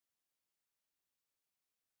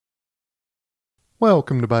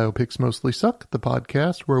Welcome to Biopics Mostly Suck, the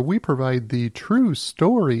podcast where we provide the true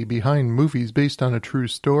story behind movies based on a true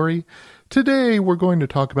story. Today we're going to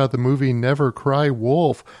talk about the movie Never Cry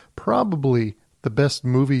Wolf, probably the best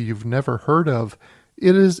movie you've never heard of.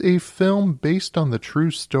 It is a film based on the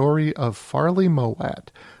true story of Farley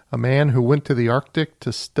Mowat, a man who went to the Arctic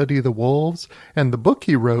to study the wolves, and the book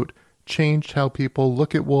he wrote changed how people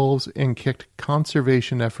look at wolves and kicked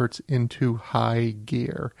conservation efforts into high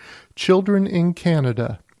gear. Children in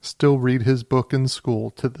Canada still read his book in school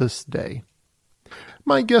to this day.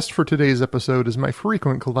 My guest for today's episode is my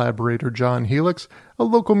frequent collaborator, John Helix, a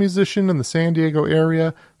local musician in the San Diego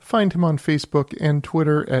area. Find him on Facebook and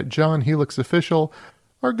Twitter at John Helix Official.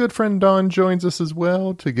 Our good friend Dawn joins us as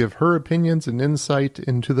well to give her opinions and insight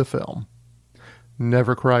into the film.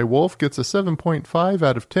 Never Cry Wolf gets a 7.5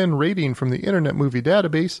 out of 10 rating from the Internet Movie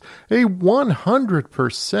Database, a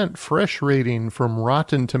 100% fresh rating from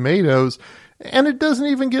Rotten Tomatoes, and it doesn't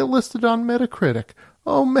even get listed on Metacritic.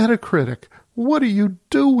 Oh, Metacritic, what are you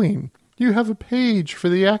doing? You have a page for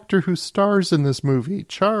the actor who stars in this movie,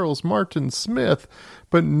 Charles Martin Smith,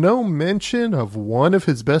 but no mention of one of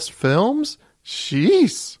his best films?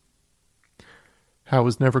 Jeez! How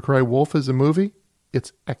is Never Cry Wolf as a movie?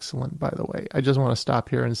 It's excellent, by the way. I just want to stop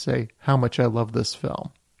here and say how much I love this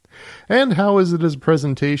film. And how is it as a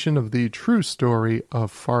presentation of the true story of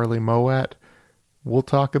Farley Mowat? We'll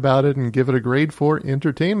talk about it and give it a grade for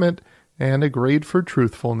entertainment and a grade for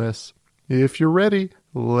truthfulness. If you're ready,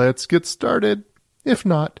 let's get started. If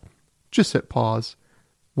not, just hit pause.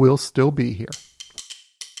 We'll still be here.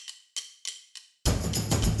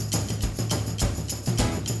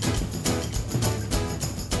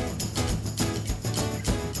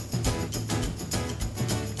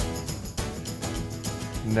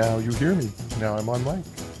 Now you hear me. Now I'm on mic.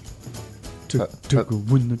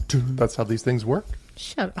 That's how these things work.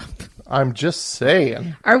 Shut up. I'm just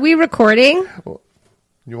saying. Are we recording?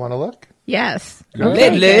 You want to look? Yes.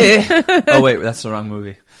 Okay. Oh, wait, that's the wrong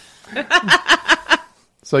movie.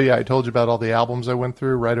 So, yeah, I told you about all the albums I went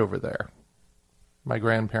through right over there. My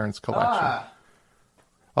grandparents' collection.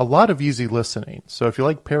 A lot of easy listening. So if you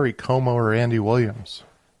like Perry Como or Andy Williams.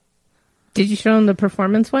 Did you show him the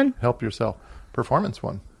performance one? Help yourself. Performance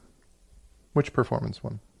one. Which performance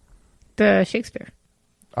one? The Shakespeare.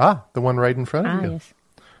 Ah, the one right in front of you. Yes.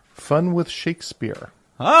 Fun with Shakespeare.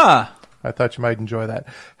 Ah! I thought you might enjoy that.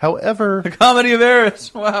 However... The Comedy of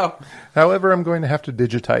Errors. Wow. However, I'm going to have to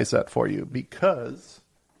digitize that for you because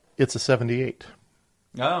it's a 78.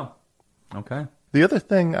 Oh, okay. The other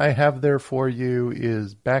thing I have there for you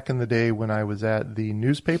is back in the day when I was at the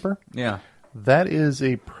newspaper. Yeah. That is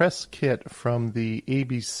a press kit from the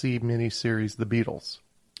ABC miniseries The Beatles.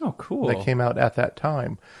 Oh, cool. That came out at that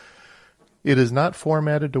time. It is not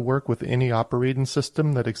formatted to work with any operating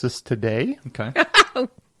system that exists today. Okay.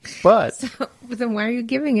 But Then why are you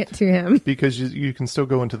giving it to him? because you can still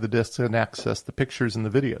go into the discs and access the pictures and the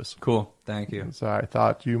videos. Cool. Thank you. So I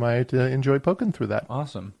thought you might enjoy poking through that.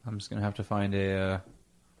 Awesome. I'm just going to have to find a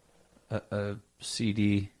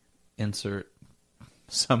CD insert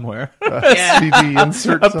somewhere. CD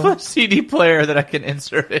insert. A CD player that I can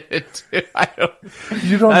insert it into. I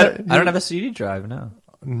don't have a CD drive, no.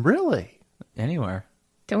 Really? Anywhere.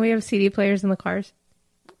 Don't we have CD players in the cars?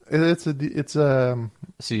 It's a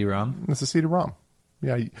CD-ROM? It's a CD-ROM.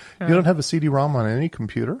 Yeah, you don't have a CD-ROM on any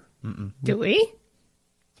computer. Mm-mm. Do we?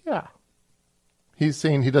 Yeah. He's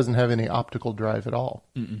saying he doesn't have any optical drive at all.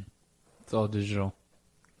 Mm-mm. It's all digital.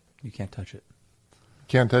 You can't touch it.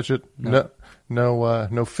 Can't touch it.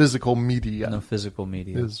 No physical media. No physical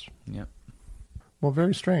media. Yep. Well,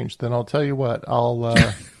 very strange. Then I'll tell you what. I'll.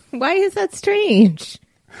 Why is that strange?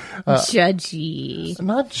 Judgy.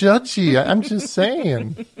 Not judgy. I'm just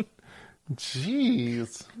saying.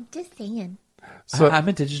 Jeez. I'm just saying. So I'm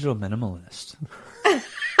a digital minimalist.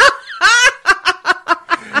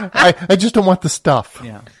 I just don't want the stuff.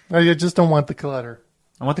 Yeah. I just don't want the clutter.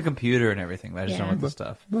 I want the computer and everything, but I just don't want the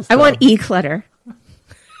stuff. I want e-clutter.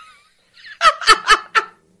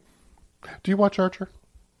 Do you watch Archer?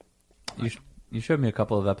 You showed me a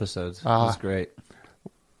couple of episodes. It was great.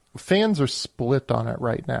 Fans are split on it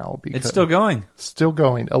right now. Because It's still going. Still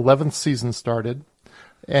going. 11th season started.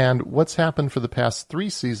 And what's happened for the past 3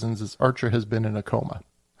 seasons is Archer has been in a coma.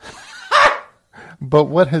 But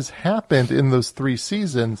what has happened in those 3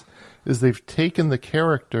 seasons is they've taken the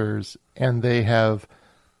characters and they have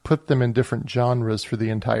put them in different genres for the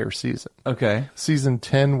entire season. Okay. Season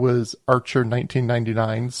 10 was Archer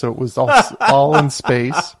 1999, so it was all in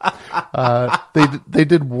space. They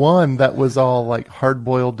did one that was all like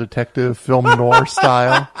hard-boiled detective film noir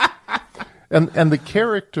style. And the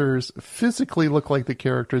characters physically look like the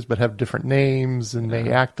characters, but have different names and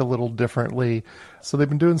they act a little differently. So they've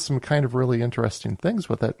been doing some kind of really interesting things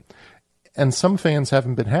with it. And some fans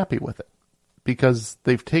haven't been happy with it because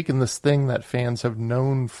they've taken this thing that fans have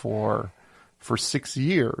known for 6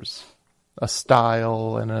 years, a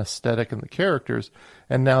style and an aesthetic in the characters,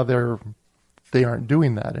 and now they aren't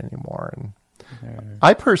doing that anymore. And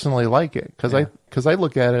I personally like it because I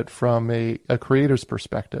look at it from a creator's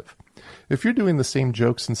perspective. If you're doing the same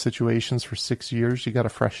jokes and situations for 6 years, you got to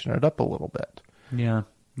freshen it up a little bit. Yeah,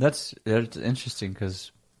 that's interesting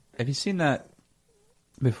because have you seen that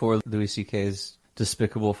before Louis C.K.'s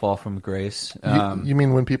Despicable Fall from Grace? You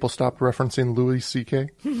mean when people stopped referencing Louis C.K.?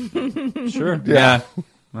 Sure. Yeah.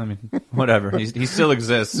 I mean, whatever. He still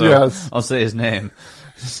exists, so yes. I'll say his name.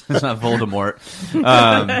 It's not Voldemort.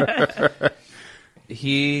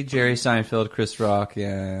 Jerry Seinfeld, Chris Rock,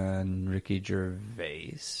 and Ricky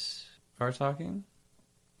Gervais are talking.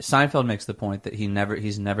 Seinfeld makes the point that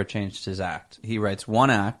he's never changed his act. He writes one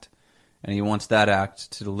act, and he wants that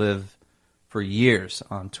act to live for years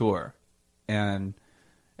on tour. And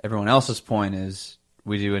everyone else's point is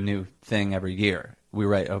we do a new thing every year. We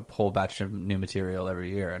write a whole batch of new material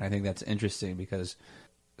every year. And I think that's interesting because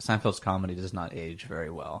Seinfeld's comedy does not age very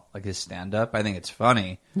well. Like his stand-up, I think it's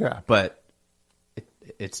funny, but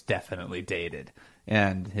it's definitely dated.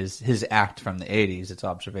 And his act from the 80s, it's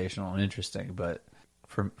observational and interesting. But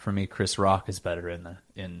for me, Chris Rock is better in the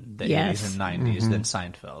 80s and 90s than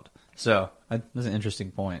Seinfeld. So that's an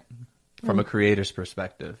interesting point from a creator's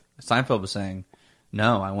perspective. Seinfeld was saying,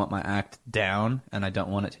 no, I want my act down, and I don't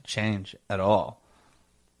want it to change at all.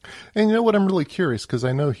 And you know what? I'm really curious because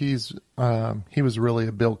I know he was really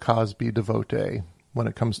a Bill Cosby devotee when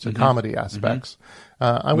it comes to comedy aspects.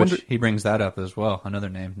 I wonder he brings that up as well. Another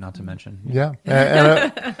name not to mention. Yeah,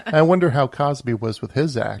 and I wonder how Cosby was with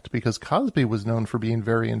his act because Cosby was known for being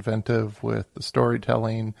very inventive with the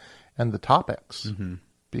storytelling and the topics.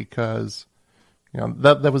 Because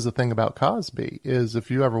that was the thing about Cosby is if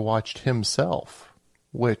you ever watched himself,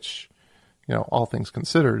 which all things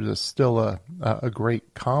considered is still a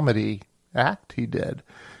great comedy act he did.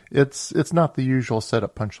 It's not the usual set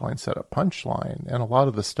up punchline, and a lot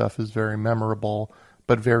of the stuff is very memorable,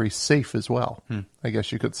 but very safe as well. I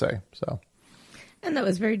guess you could say so. And that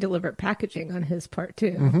was very deliberate packaging on his part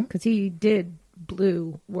too, because he did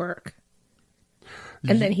blue work,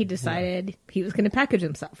 and then he decided he was going to package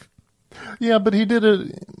himself. Yeah, but he did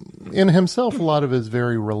it in himself. A lot of it is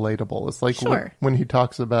very relatable. It's like when he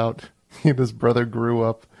talks about his brother grew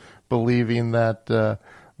up believing that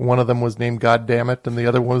one of them was named Goddammit and the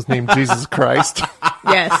other one was named Jesus Christ.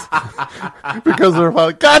 Yes. Because they're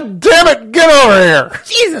like, God damn it, get over here.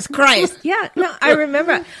 Jesus Christ. Yeah, no, I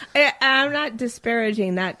remember. I'm not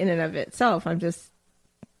disparaging that in and of itself. I'm just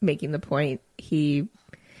making the point. He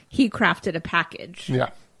crafted a package. Yeah.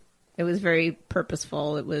 It was very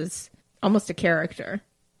purposeful. It was almost a character.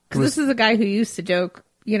 Because this is a guy who used to joke,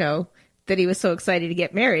 that he was so excited to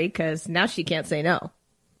get married because now she can't say no.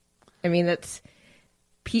 I mean,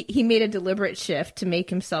 he made a deliberate shift to make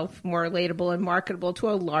himself more relatable and marketable to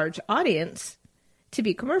a large audience to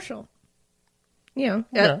be commercial.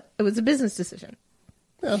 It was a business decision.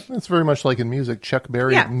 Yeah, it's very much like in music. Chuck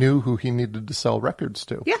Berry knew who he needed to sell records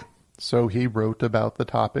to. Yeah. So he wrote about the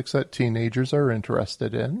topics that teenagers are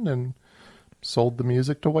interested in and sold the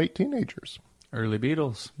music to white teenagers. Early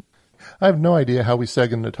Beatles. I have no idea how we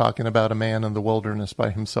seg into talking about a man in the wilderness by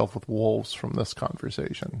himself with wolves from this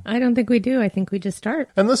conversation. I don't think we do. I think we just start.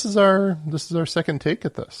 And this is our second take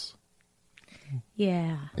at this.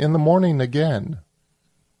 Yeah. In the morning again.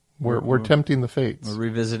 We're tempting the fates. We're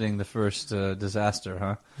revisiting the first disaster,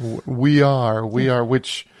 huh? We are,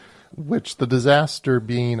 which the disaster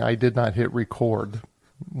being I did not hit record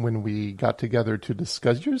when we got together to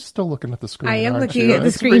discuss. You're still looking at the screen. I am looking you? at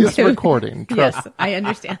the screen it's too. Recording. Yes, I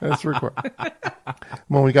understand. It's recording.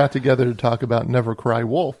 When we got together to talk about Never Cry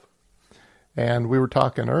Wolf, and we were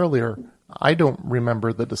talking earlier, I don't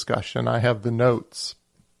remember the discussion. I have the notes,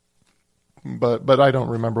 but I don't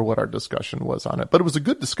remember what our discussion was on it. But it was a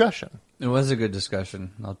good discussion. It was a good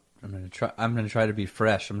discussion. I'm going to try to be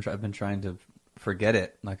fresh. I've been trying to forget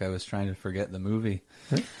it, like I was trying to forget the movie.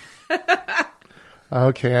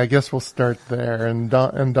 Okay, I guess we'll start there. And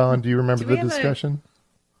Dawn, do you remember the discussion?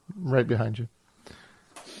 Right behind you.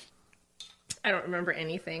 I don't remember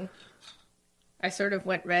anything. I sort of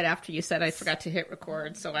went red after you said I forgot to hit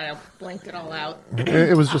record, so I blanked it all out.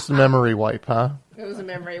 It was just a memory wipe, huh? It was a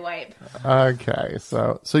memory wipe. Okay,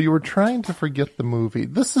 so you were trying to forget the movie.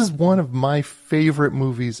 This is one of my favorite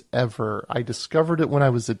movies ever. I discovered it when I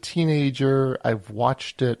was a teenager. I've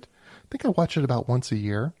watched it. I think I watch it about once a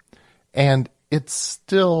year. And it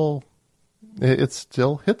still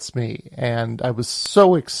hits me. And I was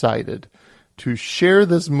so excited to share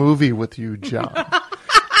this movie with you, John.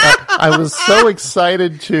 I was so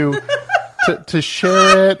excited to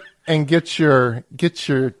share it and get your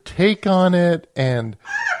take on it and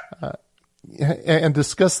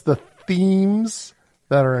discuss the themes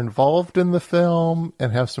that are involved in the film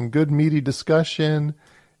and have some good meaty discussion.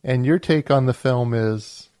 And your take on the film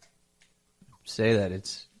is? Say that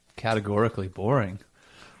it's categorically boring.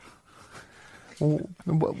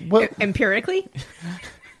 What? Empirically?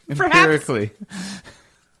 Empirically.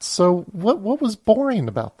 So what was boring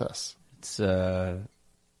about this? It's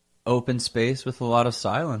open space with a lot of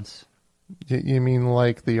silence. You mean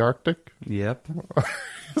like the Arctic? Yep.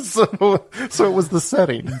 So it was the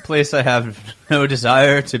setting. A place I have no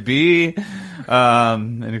desire to be,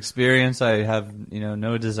 an experience I have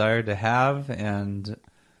no desire to have, and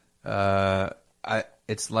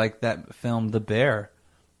it's like that film The Bear.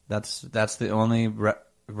 That's the only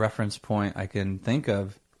reference point I can think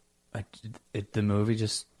of. The movie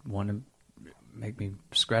just wanted to make me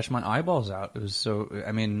scratch my eyeballs out. It was so,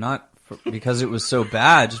 not because it was so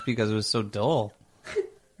bad, just because it was so dull.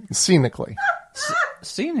 Scenically.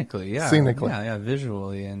 Scenically, yeah. Scenically. Yeah,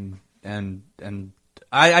 visually. And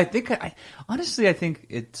I think, honestly, I think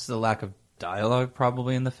it's the lack of dialogue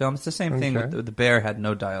probably in the film. It's the same thing with the bear had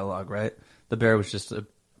no dialogue, right? The bear was just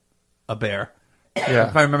a bear. Yeah.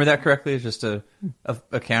 If I remember that correctly, it's just a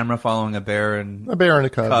camera following a bear and a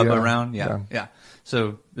cub around. Yeah.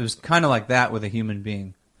 So it was kind of like that with a human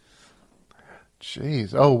being.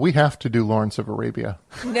 Jeez. Oh, we have to do Lawrence of Arabia.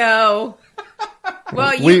 No.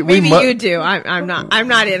 Well, maybe you do. I'm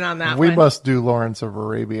not in on that. We one. must do Lawrence of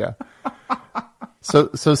Arabia. So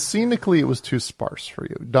scenically, it was too sparse for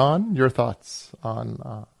you. Dawn, your thoughts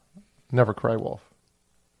on Never Cry Wolf?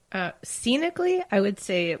 Scenically, I would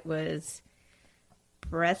say it was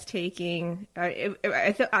breathtaking.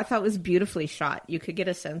 I thought it was beautifully shot. You could get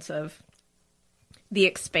a sense of the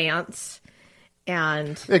expanse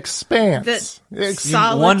and solitude.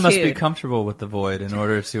 One must be comfortable with the void in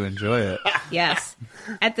order to enjoy it. Yes.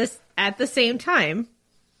 At the same time,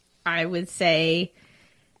 I would say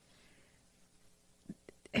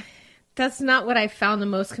that's not what I found the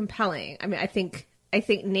most compelling. I mean, I think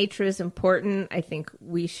nature is important. I think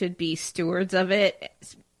we should be stewards of it.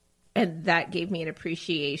 And that gave me an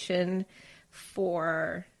appreciation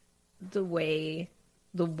for the way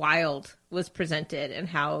the wild was presented and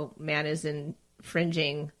how man is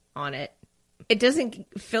infringing on it. It doesn't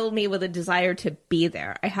fill me with a desire to be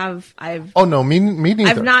there. Oh no, me neither.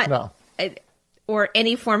 I've not, no. Or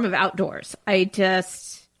any form of outdoors. I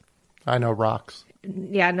know rocks.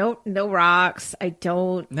 Yeah, no rocks. I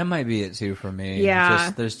don't. That might be it too for me.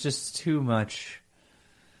 Yeah. There's just too much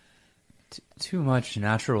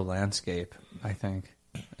natural landscape, I think.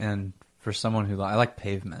 And for someone who I like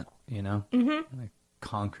pavement, like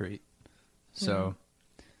concrete. So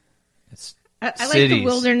it's I like the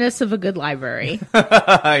wilderness of a good library.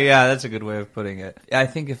 Yeah, that's a good way of putting it. I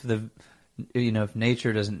think if if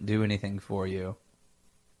nature doesn't do anything for you,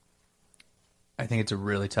 I think it's a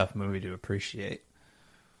really tough movie to appreciate.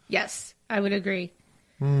 Yes, I would agree.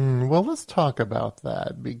 Well, let's talk about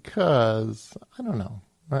that because I don't know.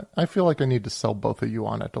 I feel like I need to sell both of you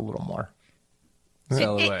on it a little more.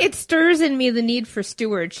 It stirs in me the need for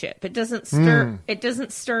stewardship. It doesn't stir. It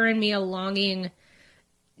doesn't stir in me a longing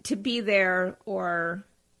to be there or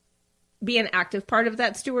be an active part of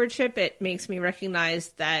that stewardship. It makes me recognize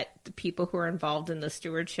that the people who are involved in the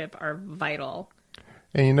stewardship are vital.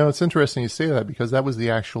 And it's interesting you say that because that was the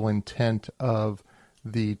actual intent of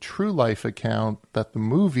the true life account that the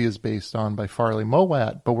movie is based on by Farley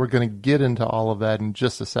Mowat, but we're going to get into all of that in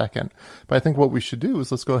just a second. But I think what we should do is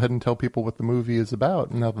let's go ahead and tell people what the movie is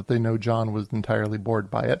about now that they know John was entirely bored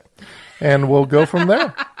by it. And we'll go from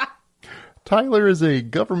there. Tyler is a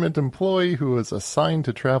government employee who is assigned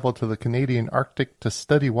to travel to the Canadian Arctic to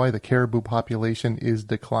study why the caribou population is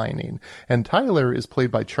declining. And Tyler is played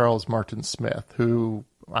by Charles Martin Smith, who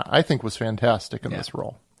I think was fantastic in this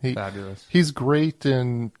role. Fabulous. He's great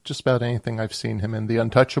in just about anything I've seen him in. The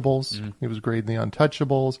Untouchables. He was great in The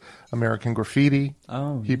Untouchables. American Graffiti.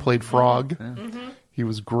 He played Frog. He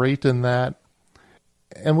was great in that.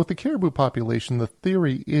 And with the caribou population, the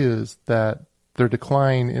theory is that their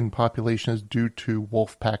decline in population is due to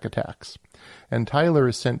wolf pack attacks. And Tyler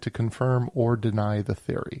is sent to confirm or deny the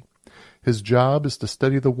theory. His job is to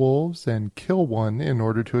study the wolves and kill one in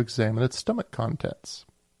order to examine its stomach contents.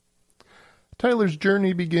 Tyler's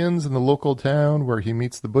journey begins in the local town where he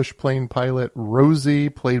meets the bush plane pilot Rosie,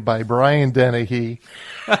 played by Brian Dennehy.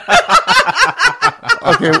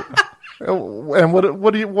 Okay, And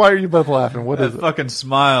what do you? Why are you both laughing? What is it? Fucking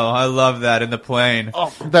smile. I love that in the plane.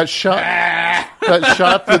 Oh, that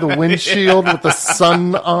shot through the windshield with the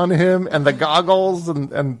sun on him and the goggles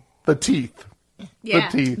and the teeth. Yeah.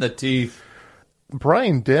 The teeth.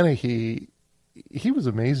 Brian Dennehy, he was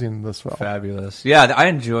amazing in this film. Fabulous. Yeah, I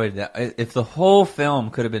enjoyed that. If the whole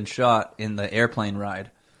film could have been shot in the airplane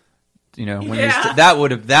ride, when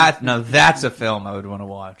that's a film I would want to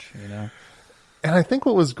watch, And I think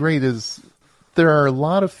what was great is there are a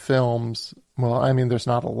lot of films, well, I mean, there's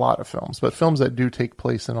not a lot of films, but films that do take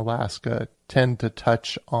place in Alaska tend to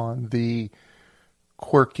touch on the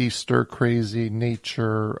quirky, stir-crazy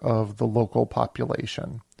nature of the local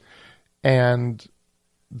population. And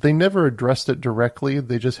they never addressed it directly.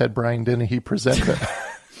 They just had Brian Dennehy present it.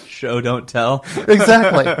 Show, don't tell.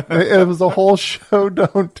 Exactly. It was a whole show,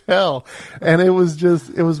 don't tell. And it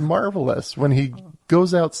was marvelous when he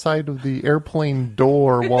goes outside of the airplane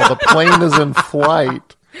door while the plane is in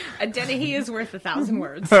flight. A Dennehy is worth 1,000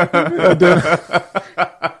 words.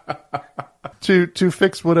 To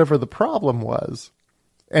fix whatever the problem was.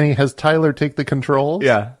 And he has Tyler take the controls.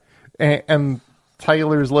 Yeah. And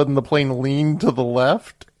Tyler's letting the plane lean to the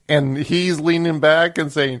left. And he's leaning back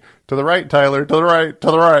and saying, to the right, Tyler, to the right,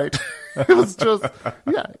 to the right. It was just,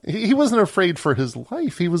 yeah. He wasn't afraid for his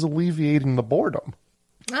life. He was alleviating the boredom.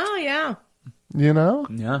 Oh, yeah.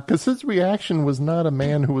 Yeah. Because his reaction was not a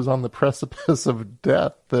man who was on the precipice of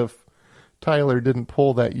death if Tyler didn't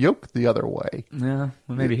pull that yoke the other way. Yeah.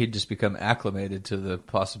 Well, maybe he'd just become acclimated to the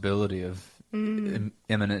possibility of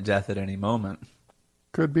imminent death at any moment.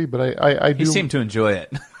 Could be, but I do. He seemed to enjoy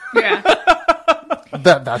it. Yeah.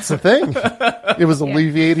 That's the thing. It was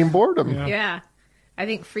alleviating boredom. Yeah. I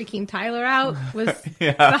think freaking Tyler out was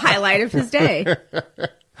the highlight of his day.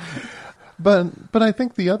 But I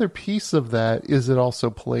think the other piece of that is it also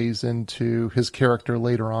plays into his character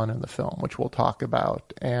later on in the film, which we'll talk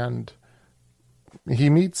about. And he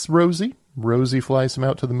meets Rosie. Rosie flies him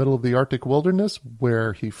out to the middle of the Arctic wilderness,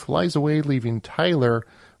 where he flies away, leaving Tyler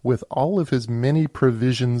with all of his many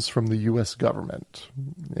provisions from the U.S. government,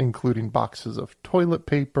 including boxes of toilet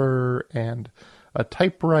paper and a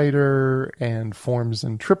typewriter and forms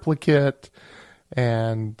in triplicate.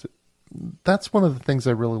 And that's one of the things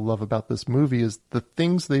I really love about this movie is the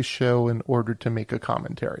things they show in order to make a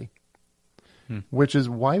commentary. Which is,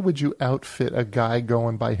 why would you outfit a guy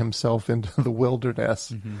going by himself into the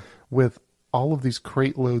wilderness with all of these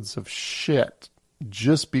crate loads of shit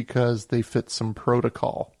just because they fit some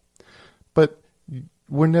protocol? But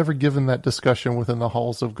we're never given that discussion within the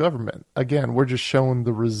halls of government. Again, we're just shown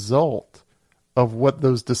the result of what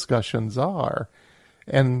those discussions are.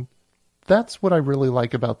 And that's what I really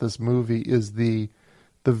like about this movie is the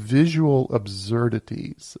visual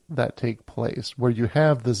absurdities that take place, where you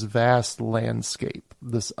have this vast landscape,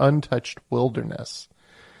 this untouched wilderness,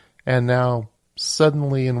 and now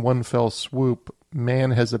suddenly in one fell swoop,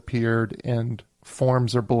 man has appeared and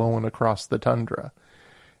forms are blown across the tundra.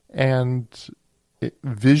 And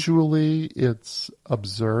visually, it's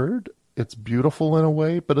absurd, it's beautiful in a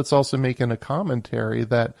way, but it's also making a commentary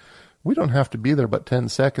that we don't have to be there but 10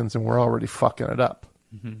 seconds and we're already fucking it up.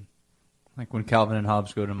 Mm-hmm. Like when Calvin and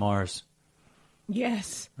Hobbes go to Mars.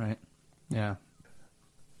 Yes. Right? Yeah.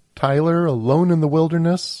 Tyler, alone in the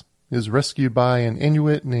wilderness, is rescued by an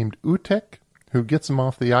Inuit named Utek, who gets him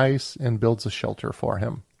off the ice and builds a shelter for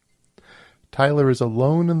him. Tyler is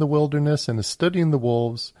alone in the wilderness and is studying the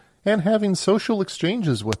wolves and having social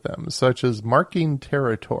exchanges with them, such as marking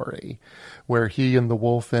territory, where he and the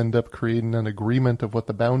wolf end up creating an agreement of what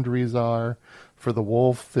the boundaries are. For the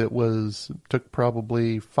wolf, it took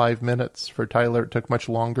probably 5 minutes. For Tyler, it took much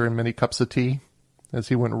longer and many cups of tea as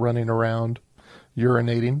he went running around,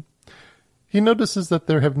 urinating. He notices that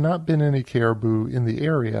there have not been any caribou in the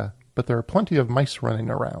area, but there are plenty of mice running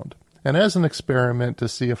around. And as an experiment to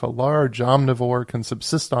see if a large omnivore can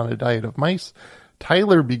subsist on a diet of mice,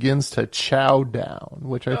 Tyler begins to chow down,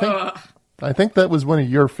 which I think that was one of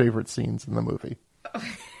your favorite scenes in the movie.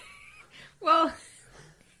 Well,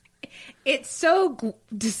 it's so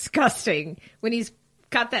disgusting when he's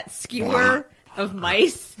got that skewer of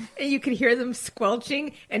mice and you can hear them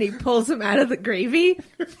squelching and he pulls them out of the gravy.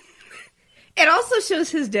 It also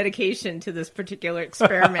shows his dedication to this particular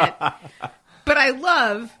experiment. But I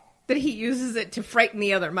love that he uses it to frighten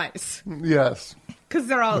the other mice. Yes. Because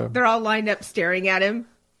they're all lined up staring at him.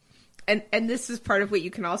 And this is part of what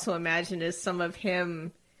you can also imagine is some of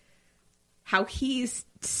him, how he's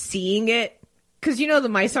seeing it. Because, the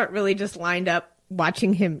mice aren't really just lined up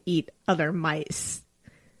watching him eat other mice.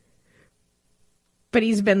 But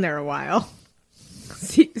he's been there a while.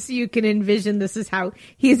 So you can envision this is how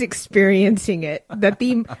he's experiencing it, that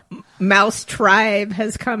the mouse tribe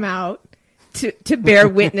has come out to bear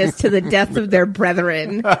witness to the death of their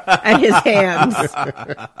brethren at his hands.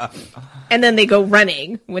 And then they go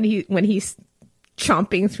running when he's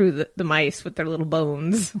chomping through the mice with their little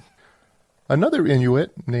bones. Another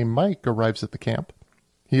Inuit named Mike arrives at the camp.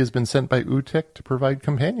 He has been sent by Utek to provide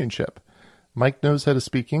companionship. Mike knows how to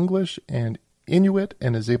speak English and Inuit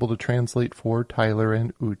and is able to translate for Tyler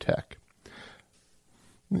and Utek.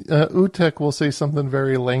 Utek will say something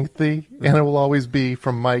very lengthy, and it will always be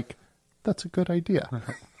from Mike, "That's a good idea."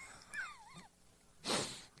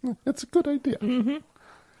 It's a good idea. Mm-hmm.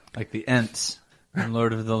 Like the Ents in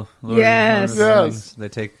Lord of the Yes. Rings. They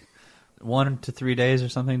take 1 to 3 days or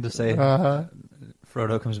something to say.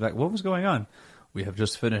 Frodo comes back. What was going on? We have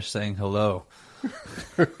just finished saying hello.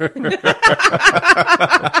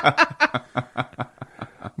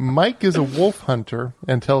 Mike is a wolf hunter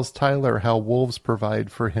and tells Tyler how wolves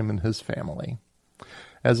provide for him and his family.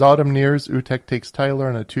 As autumn nears, Utek takes Tyler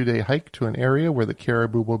on a 2-day hike to an area where the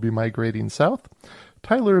caribou will be migrating south.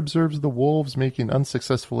 Tyler observes the wolves making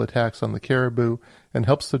unsuccessful attacks on the caribou and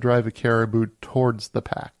helps to drive a caribou towards the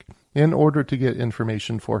pack in order to get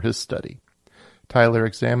information for his study. Tyler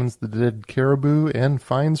examines the dead caribou and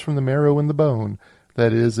finds from the marrow in the bone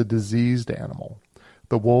that it is a diseased animal.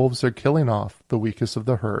 The wolves are killing off the weakest of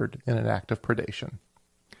the herd in an act of predation.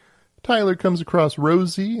 Tyler comes across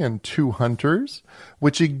Rosie and 2 hunters,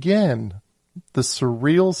 which again, the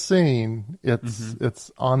surreal scene,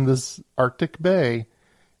 it's on this Arctic bay,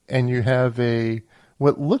 and you have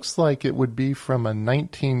what looks like it would be from a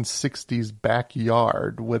 1960s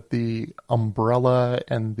backyard with the umbrella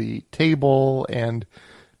and the table, and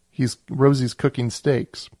Rosie's cooking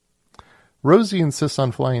steaks. Rosie insists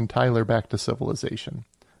on flying Tyler back to civilization,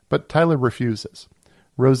 but Tyler refuses.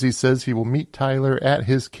 Rosie says he will meet Tyler at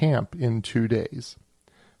his camp in 2 days.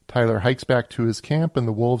 Tyler hikes back to his camp and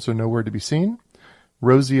the wolves are nowhere to be seen.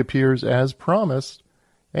 Rosie appears as promised,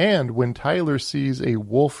 and when Tyler sees a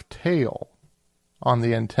wolf tail on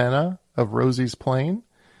the antenna of Rosie's plane,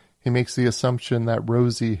 he makes the assumption that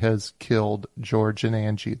Rosie has killed George and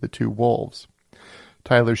Angie, the 2 wolves.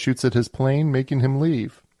 Tyler shoots at his plane, making him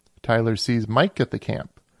leave. Tyler sees Mike at the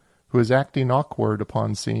camp, who is acting awkward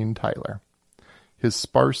upon seeing Tyler. His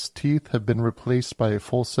sparse teeth have been replaced by a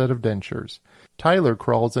full set of dentures. Tyler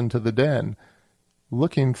crawls into the den,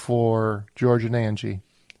 looking for George and Angie,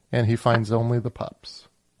 and he finds only the pups.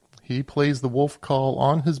 He plays the wolf call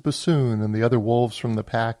on his bassoon, and the other wolves from the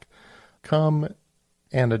pack come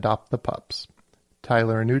and adopt the pups.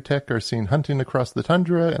 Tyler and Utek are seen hunting across the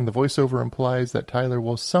tundra, and the voiceover implies that Tyler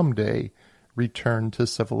will someday return to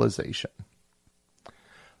civilization.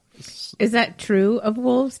 Is that true of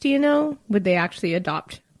wolves, do you know? Would they actually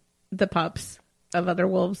adopt the pups of other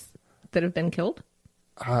wolves that have been killed?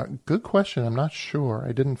 Good question. I'm not sure.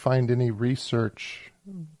 I didn't find any research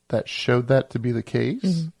that showed that to be the case.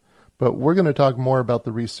 Mm-hmm. But we're going to talk more about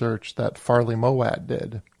the research that Farley Moat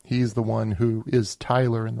did. He's the one who is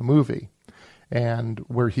Tyler in the movie, and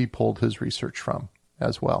where he pulled his research from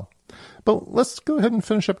as well. But let's go ahead and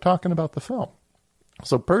finish up talking about the film.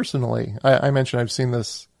 So personally, I mentioned I've seen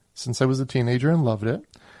this since I was a teenager and loved it.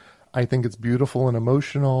 I think it's beautiful and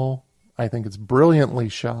emotional. I think it's brilliantly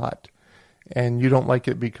shot. And you don't like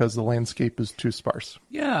it because the landscape is too sparse.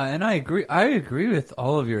 Yeah, and I agree. I agree with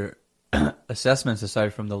all of your assessments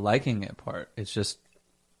aside from the liking it part. It's just,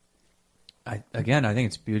 I think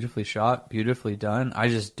it's beautifully shot, beautifully done. I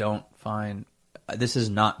just don't find, this is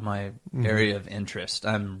not my area of interest.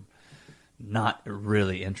 I'm not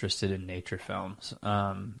really interested in nature films,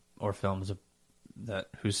 or films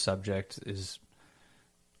whose subject is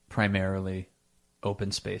primarily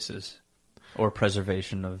open spaces or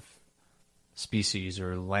preservation of species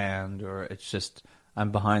or land, or it's just,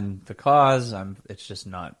 I'm behind the cause. It's just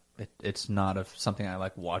not, it's not something I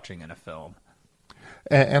like watching in a film.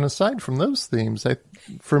 And aside from those themes,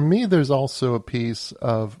 for me, there's also a piece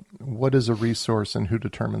of what is a resource and who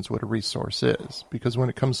determines what a resource is. Because when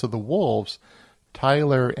it comes to the wolves,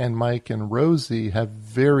 Tyler and Mike and Rosie have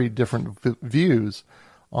very different views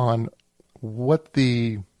on what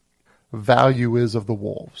the value is of the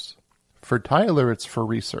wolves. For Tyler, it's for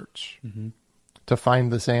research, to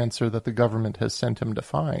find this answer that the government has sent him to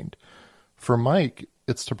find. For Mike,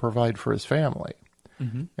 it's to provide for his family.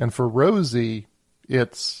 And for Rosie,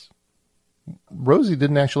 Rosie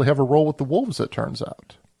didn't actually have a role with the wolves, it turns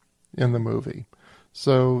out, in the movie.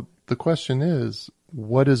 So the question is,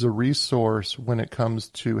 what is a resource when it comes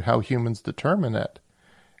to how humans determine it?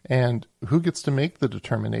 And who gets to make the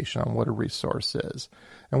determination on what a resource is?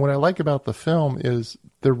 And what I like about the film is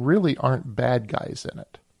there really aren't bad guys in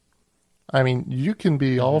it. I mean, you can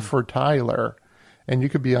be all for Tyler and you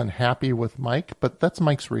could be unhappy with Mike, but that's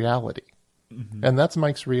Mike's reality. And that's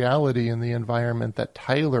Mike's reality in the environment that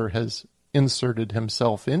Tyler has inserted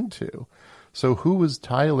himself into. So who is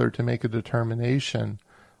Tyler to make a determination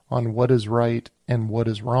on what is right and what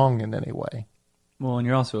is wrong in any way? Well, and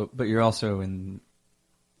you're also in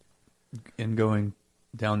going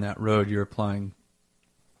down that road, you're applying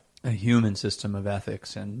a human system of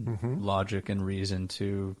ethics and logic and reason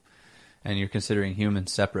and you're considering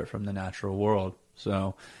humans separate from the natural world.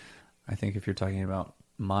 So I think if you're talking about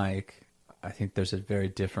Mike, I think there's a very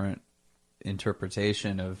different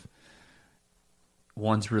interpretation of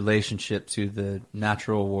one's relationship to the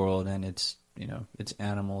natural world and its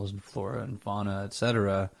animals and flora and fauna,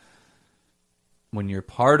 etc. When you're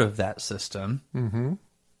part of that system,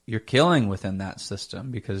 you're killing within that system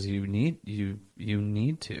because you need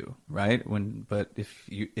to, right? But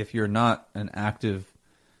if you're not an active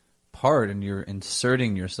part and you're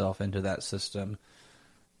inserting yourself into that system,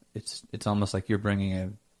 it's almost like you're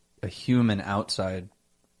bringing a human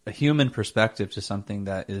perspective to something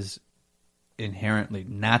that is inherently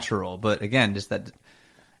natural. But again, this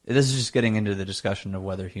is just getting into the discussion of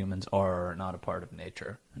whether humans are or are not a part of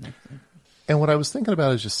nature. And what I was thinking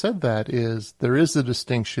about as you said that is there is a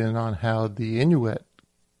distinction on how the Inuit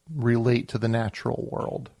relate to the natural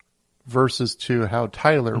world versus to how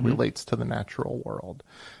Tyler relates to the natural world.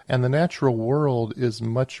 And the natural world is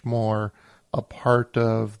much more a part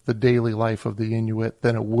of the daily life of the Inuit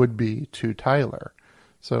than it would be to Tyler.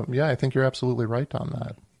 So, yeah, I think you're absolutely right on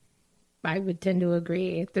that. I would tend to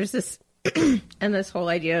agree. There's this, and this whole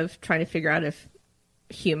idea of trying to figure out if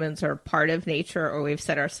humans are part of nature or we've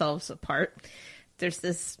set ourselves apart. There's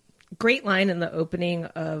this great line in the opening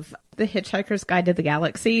of The Hitchhiker's Guide to the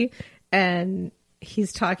Galaxy, and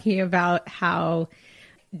he's talking about how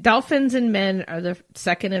dolphins and men are the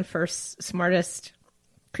second and first smartest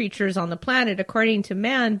creatures on the planet, according to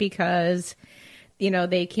man, because,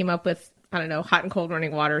 they came up with, I don't know, hot and cold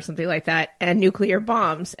running water or something like that, and nuclear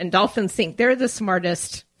bombs. And dolphins think they're the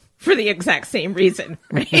smartest for the exact same reason,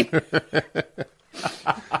 right?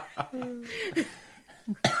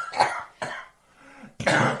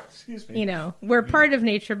 Excuse me. We're part of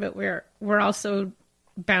nature, but we're also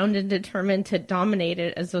bound and determined to dominate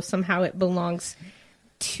it as though somehow it belongs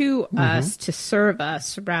to us to serve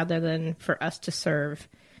us rather than for us to serve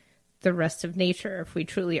the rest of nature if we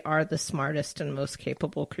truly are the smartest and most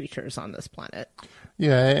capable creatures on this planet.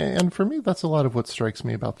 Yeah, and for me, that's a lot of what strikes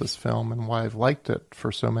me about this film and why I've liked it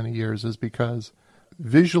for so many years is because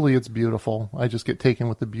visually it's beautiful. I just get taken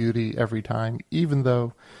with the beauty every time, even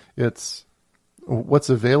though it's what's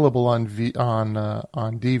available on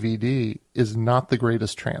DVD is not the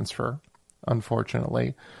greatest transfer,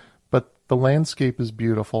 unfortunately. But the landscape is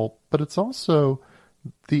beautiful, but it's also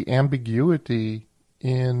the ambiguity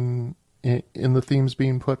in the themes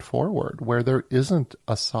being put forward, where there isn't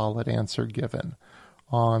a solid answer given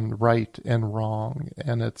on right and wrong,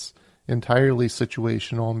 and it's entirely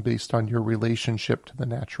situational and based on your relationship to the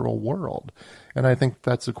natural world. And I think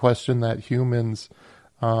that's a question that humans,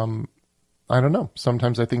 I don't know,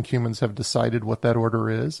 sometimes I think humans have decided what that order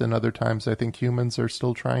is, and other times I think humans are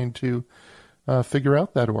still trying to figure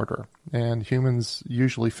out that order. And humans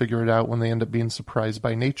usually figure it out when they end up being surprised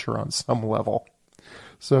by nature on some level.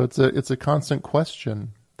 So it's a constant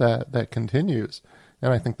question that continues,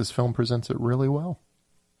 and I think this film presents it really well.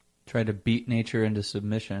 Try to beat nature into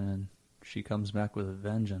submission, and she comes back with a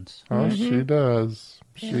vengeance. Oh, she does.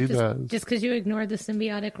 She does. Just because you ignore the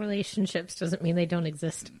symbiotic relationships doesn't mean they don't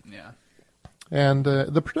exist. Yeah. And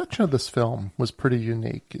the production of this film was pretty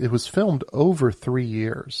unique. It was filmed over 3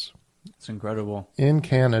 years. It's incredible. In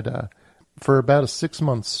Canada. For about a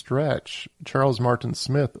 6-month stretch, Charles Martin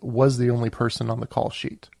Smith was the only person on the call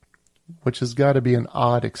sheet, which has got to be an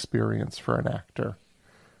odd experience for an actor.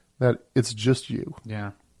 That it's just you.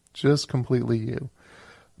 Yeah. Just completely you.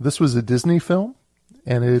 This was a Disney film,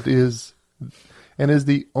 and it is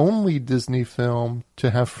the only Disney film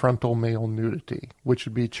to have frontal male nudity, which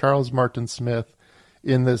would be Charles Martin Smith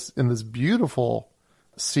in this beautiful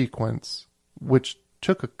sequence, which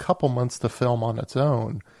took a couple months to film on its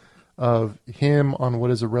own, of him on what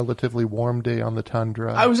is a relatively warm day on the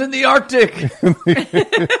tundra. I was in the Arctic!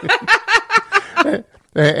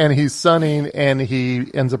 And he's sunning, and he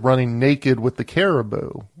ends up running naked with the caribou,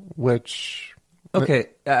 which... Okay,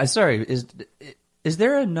 sorry, is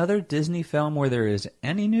there another Disney film where there is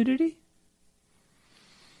any nudity?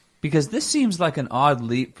 Because this seems like an odd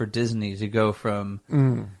leap for Disney to go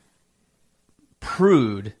from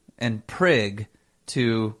prude and prig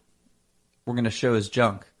to we're going to show his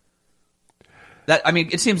junk.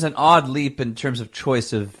 It seems an odd leap in terms of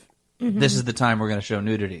choice of this is the time we're going to show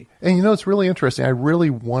nudity. And it's really interesting. I really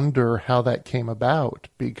wonder how that came about,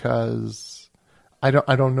 because I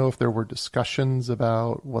don't know if there were discussions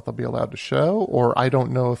about what they'll be allowed to show, or I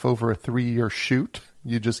don't know if over a 3-year shoot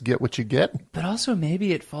you just get what you get. But also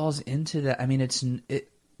maybe it falls into that. I mean,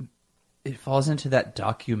 it falls into that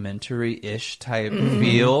documentary-ish type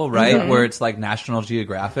feel, right? Where it's like National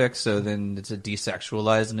Geographic, so then it's a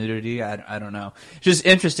desexualized nudity. I don't know. It's just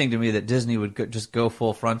interesting to me that Disney would just go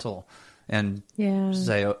full frontal and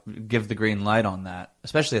say, give the green light on that,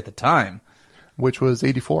 especially at the time. Which was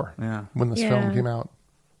 1984 when this film came out.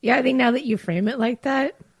 Yeah, I think now that you frame it like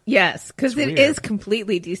that, yes, because it is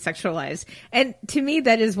completely desexualized. And to me,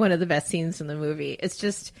 that is one of the best scenes in the movie. It's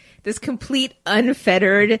just this complete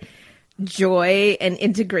unfettered joy and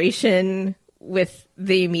integration with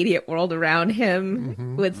the immediate world around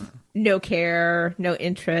him, with no care, no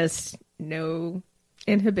interest, no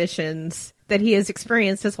inhibitions that he has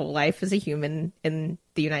experienced his whole life as a human in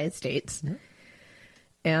the United States.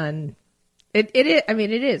 And it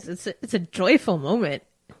is. It's a joyful moment.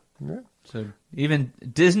 Yeah. So even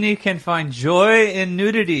Disney can find joy in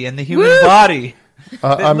nudity and the human body.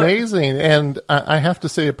 Amazing. And I have to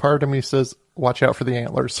say, a part of me says, watch out for the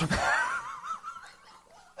antlers.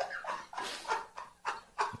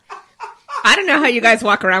 I don't know how you guys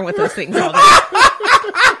walk around with those things all day.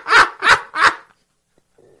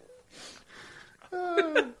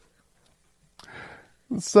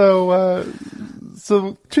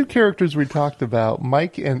 So two characters we talked about,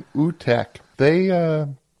 Mike and Utek, they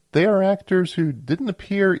are actors who didn't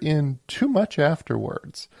appear in too much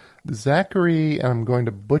afterwards. Zachary, and I'm going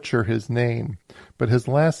to butcher his name, but his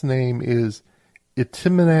last name is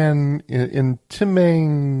Intimanak,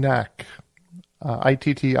 Ittimanganaq,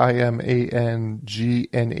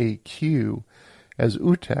 as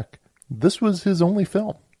Utek. This was his only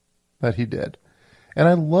film that he did. And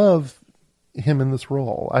I love him in this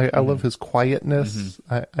role. I love his quietness.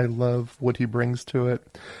 I love what he brings to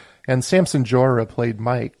it. And Samson Jora played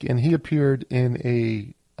Mike, and he appeared in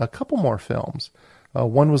a couple more films.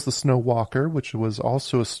 One was The Snow Walker, which was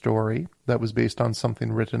also a story that was based on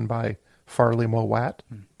something written by Farley Mowat,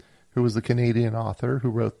 who was the Canadian author who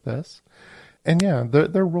wrote this. And yeah,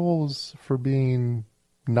 their roles for being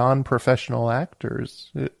non-professional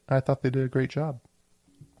actors, I thought they did a great job.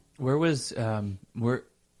 Where was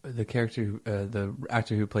the character, the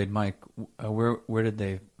actor who played Mike? Where did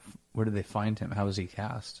they find him? How was he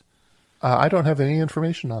cast? I don't have any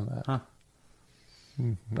information on that. Huh.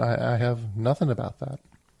 I have nothing about that.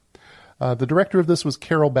 The director of this was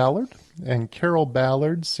Carol Ballard, and Carol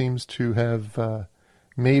Ballard seems to have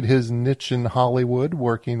made his niche in Hollywood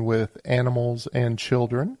working with animals and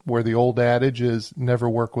children, where the old adage is never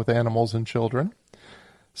work with animals and children.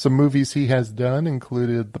 Some movies he has done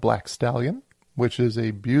included The Black Stallion, which is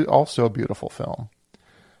also a beautiful film.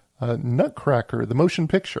 Nutcracker, the motion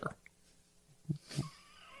picture.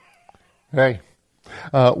 Hey.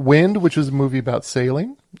 Wind, which was a movie about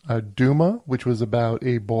sailing. Duma, which was about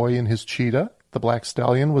a boy and his cheetah. The Black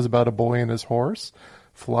Stallion was about a boy and his horse.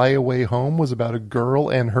 Fly Away Home was about a girl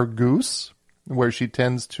and her goose, where she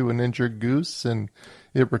tends to an injured goose and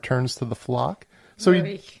it returns to the flock. So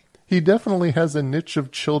he definitely has a niche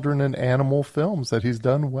of children and animal films that he's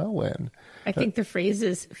done well in. I think the phrase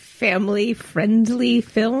is family-friendly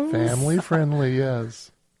films. Family-friendly,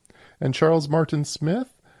 yes. And Charles Martin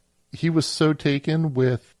Smith, he was so taken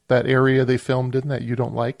with that area they filmed in that you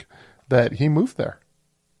don't like, that he moved there.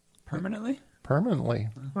 Permanently? Permanently.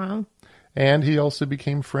 Wow. And he also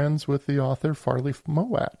became friends with the author Farley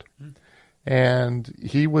Mowat. And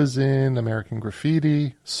he was in American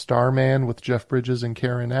Graffiti, Starman with Jeff Bridges and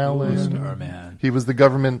Karen Allen. Starman. He was the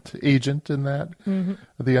government agent in that. The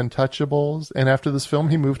Untouchables. And after this film,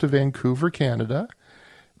 he moved to Vancouver, Canada,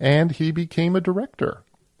 and he became a director.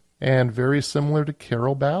 And very similar to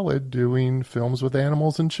Carol Ballard doing films with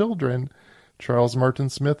animals and children, Charles Martin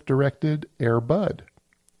Smith directed Air Bud.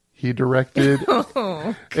 He directed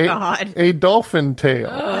a Dolphin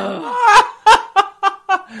Tale.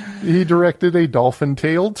 He directed A Dolphin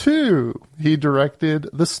Tale 2. He directed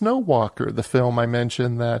The Snow Walker, the film I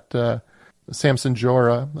mentioned that Samson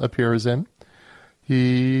Jora appears in.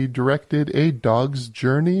 He directed A Dog's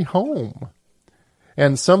Journey Home.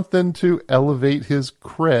 And something to elevate his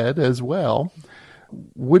cred as well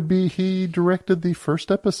would be he directed the first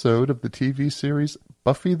episode of the TV series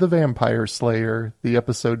Buffy the Vampire Slayer, the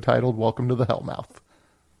episode titled Welcome to the Hellmouth.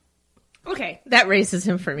 Okay, that raises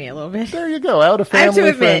him for me a little bit. There you go. Out of I have to family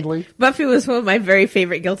admit, friendly. Buffy was one of my very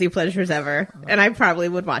favorite guilty pleasures ever, and I probably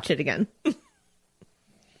would watch it again.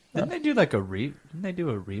 Didn't they do like Didn't they do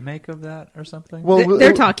a remake of that or something? Well,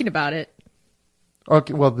 They're talking about it.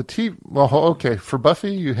 Okay, well, okay. For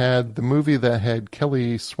Buffy, you had the movie that had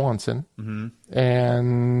Kelly Swanson,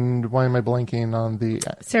 and why am I blanking on the?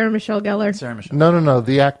 Sarah Michelle Gellar. Sarah Michelle. No,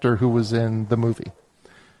 the actor who was in the movie.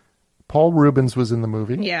 Paul Rubens was in the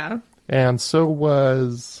movie, Yeah. and so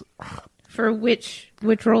was For which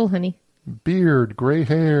role, honey? Beard, gray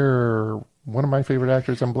hair. One of my favorite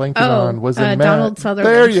actors I'm blanking Oh, on was in Donald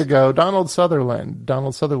Sutherland. There you go, Donald Sutherland.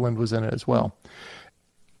 Donald Sutherland was in it as well.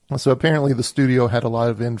 So apparently the studio had a lot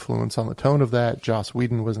of influence on the tone of that. Joss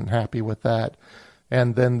Whedon wasn't happy with that.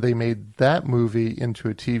 And then they made that movie into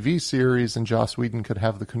a TV series, and Joss Whedon could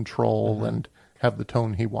have the control and have the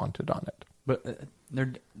tone he wanted on it. But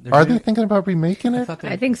they're Are they thinking about remaking it?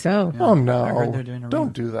 I think so. Oh, no. I heard they're doing a Don't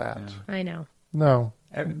remake. do that. Yeah. I know. No.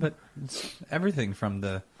 But it's everything from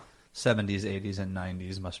the 70s, 80s, and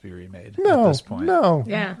 90s must be remade No. at this point. No.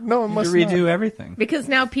 Yeah. No, it You must redo not. everything. Because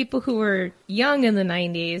now people who were young in the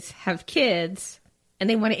 90s have kids, and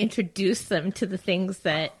they want to introduce them to the things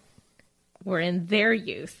that were in their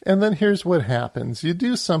youth. And then here's what happens. You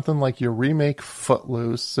do something like you remake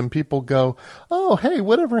Footloose, and people go, oh, hey,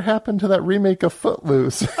 whatever happened to that remake of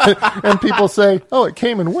Footloose? And people say, oh, it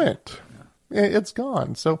came and went. It's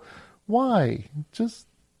gone. So why? Just,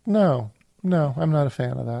 no, I'm not a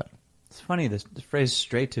fan of that. It's funny, the phrase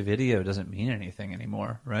straight to video doesn't mean anything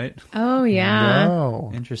anymore, right? Oh, yeah.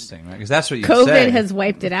 No. Interesting, right? Because that's what you COVID say. has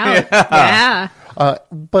wiped it out. Yeah.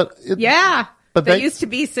 But Yeah. But that that- used to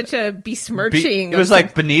be such a besmirching. It was of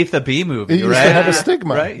like beneath a B movie, it used right? to have a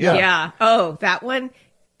stigma. Right? some- yeah. Oh, that one,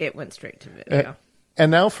 it went straight to video.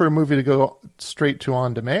 And now for a movie to go straight to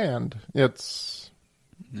on demand, it's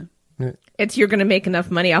It's you're going to make enough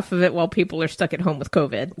money off of it while people are stuck at home with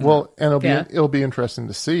COVID. well, and Yeah. it'll be interesting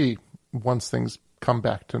to see once things come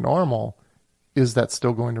back to normal. Is that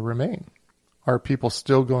still going to remain? Are people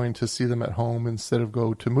still going to see them at home instead of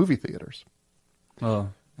go to movie theaters?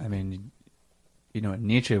 Well, I mean, you know what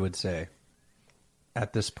Nietzsche would say.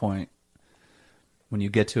 At this point, when you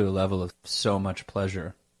get to a level of so much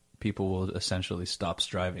pleasure, people will essentially stop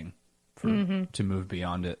striving to move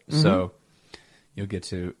beyond it. So you'll get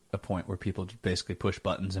to a point where people basically push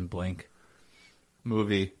buttons and blink.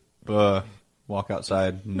 Movie, walk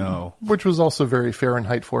outside, no. Which was also very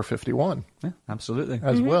Fahrenheit 451 Yeah, absolutely.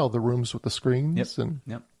 as well. The rooms with the screens. Yep. And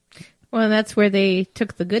Yep. Well, and that's where they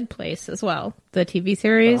took The Good Place as well. The TV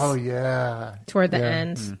series. oh yeah, Toward the Yeah.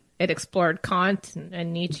 end, it explored Kant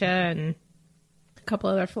and Nietzsche and a couple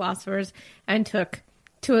other philosophers and took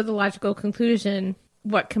to the logical conclusion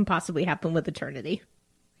what can possibly happen with eternity.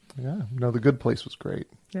 Yeah, no, The Good Place was great.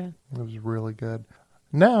 Yeah. It was really good.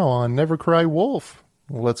 Now on Never Cry Wolf,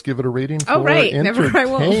 let's give it a rating for Oh, right, Never Cry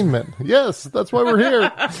Wolf. entertainment. Yes, that's why we're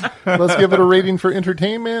here. Let's give it a rating for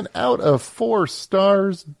entertainment out of 4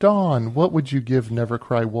 stars. Dawn, what would you give Never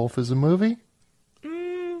Cry Wolf as a movie?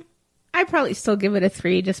 I'd probably still give it a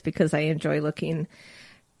 3 just because I enjoy looking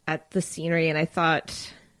at the scenery and I thought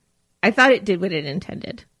it did what it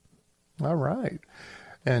intended. All right.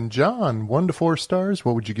 And John, 1 to 4 stars,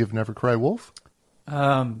 what would you give Never Cry Wolf?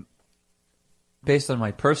 Based on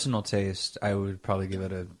my personal taste, I would probably give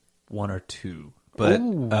it a 1 or 2.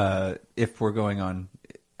 But if we're going on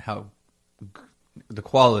how the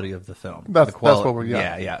quality of the film, That's what we're-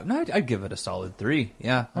 yeah. No, I'd give it a solid 3.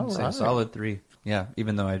 Yeah, I'd say a right. solid 3. Yeah,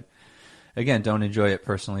 even though I, again, don't enjoy it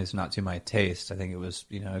personally. It's not to my taste. I think it was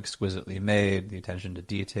exquisitely made, the attention to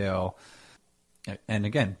detail, and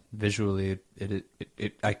again, visually, it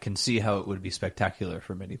I can see how it would be spectacular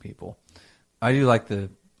for many people. I do like the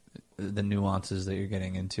nuances that you're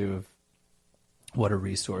getting into of what a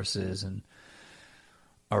resource is and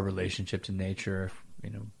our relationship to nature.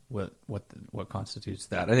 What constitutes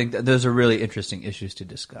that. I think those are really interesting issues to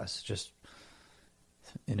discuss, just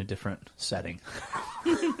in a different setting.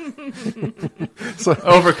 So,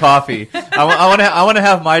 Over coffee. I want to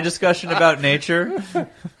have my discussion about nature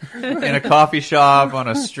in a coffee shop, on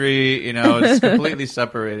a street. It's completely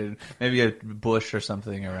separated. Maybe a bush or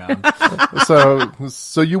something around.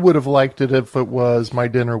 so you would have liked it if it was My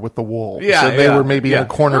Dinner with the Wolves. Yeah, so they yeah, were maybe in yeah. a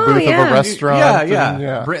corner Oh, booth of yeah. a restaurant.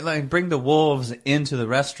 Yeah. and, Bring the wolves into the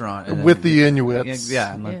restaurant and with the Inuits.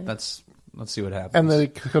 Yeah, and Yeah. let's see what happens. And they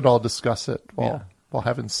could all discuss it while Yeah.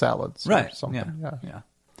 having salads or right. something. Yeah.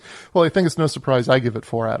 Well, I think it's no surprise I give it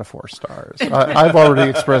 4 out of 4 stars. I've already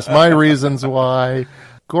expressed my reasons why.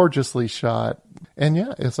 Gorgeously shot. And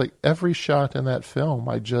yeah, it's like every shot in that film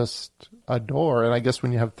I just adore. And I guess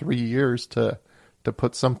when you have 3 years to to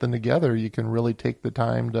put something together, you can really take the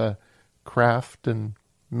time to craft and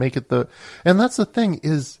make it the... And that's the thing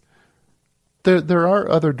is, there are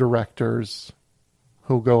other directors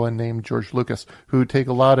who go unnamed, George Lucas, who take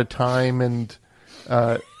a lot of time and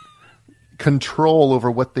control over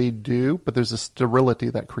what they do, but there's a sterility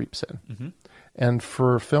that creeps in. Mm-hmm. And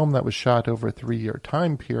for a film that was shot over a 3-year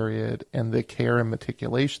time period and the care and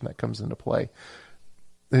meticulation that comes into play,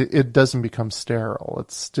 it doesn't become sterile. It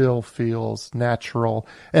still feels natural.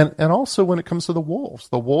 And also when it comes to the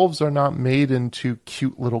wolves are not made into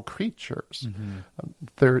cute little creatures.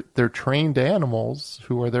 Mm-hmm. They're trained animals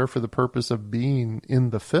who are there for the purpose of being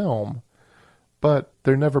in the film, but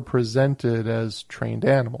they're never presented as trained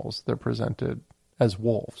animals. They're presented as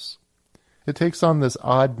wolves. It takes on this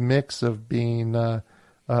odd mix of being a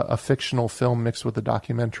fictional film mixed with a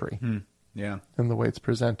documentary. Yeah. In the way it's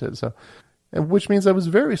presented. So, which means I was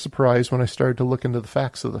very surprised when I started to look into the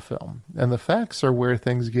facts of the film. And the facts are where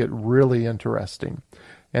things get really interesting.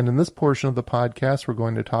 And in this portion of the podcast, we're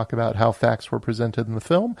going to talk about how facts were presented in the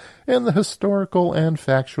film and the historical and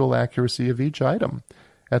factual accuracy of each item.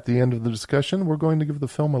 At the end of the discussion, we're going to give the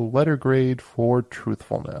film a letter grade for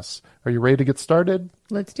truthfulness. Are you ready to get started?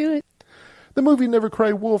 Let's do it. The movie Never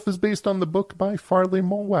Cry Wolf is based on the book by Farley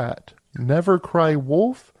Mowat. Never Cry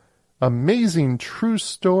Wolf, Amazing True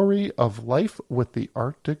Story of Life with the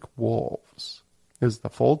Arctic Wolves is the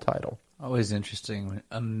full title. Always interesting.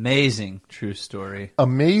 Amazing true story.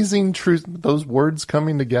 Amazing true... Those words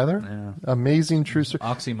coming together? Yeah. Amazing true story.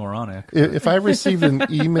 Oxymoronic. If I received an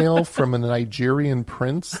email from a Nigerian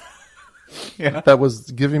prince that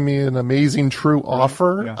was giving me an amazing true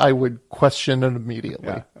offer, I would question it immediately.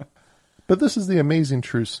 Yeah. But this is the amazing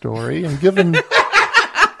true story, and given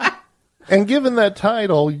that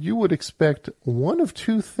title, you would expect one of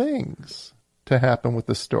two things to happen with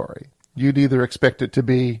the story. You'd either expect it to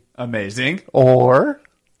be amazing or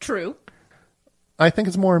true. I think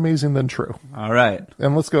it's more amazing than true. All right.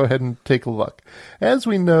 And let's go ahead and take a look. As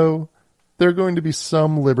we know, there are going to be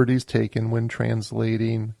some liberties taken when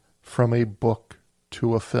translating from a book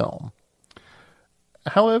to a film.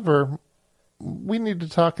 However, we need to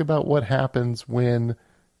talk about what happens when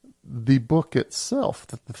the book itself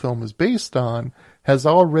that the film is based on has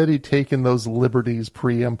already taken those liberties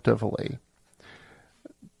preemptively.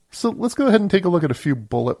 So let's go ahead and take a look at a few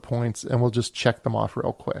bullet points, and we'll just check them off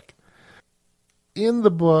real quick. In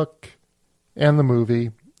the book and the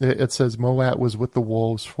movie, it says Mowat was with the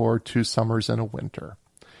wolves for 2 summers and a winter.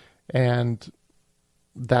 And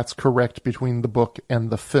that's correct between the book and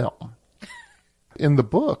the film. In the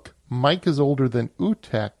book, Mike is older than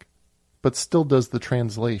Utek, but still does the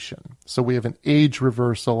translation. So we have an age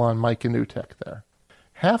reversal on Mike and Utek there.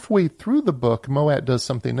 Halfway through the book, Mowat does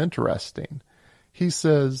something interesting. He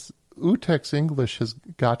says, Utek's English has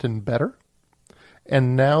gotten better,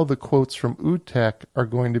 and now the quotes from Utek are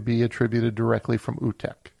going to be attributed directly from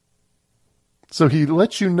Utek. So he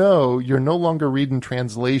lets you know you're no longer reading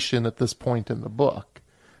translation at this point in the book.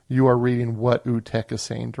 You are reading what Utek is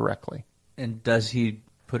saying directly. And does he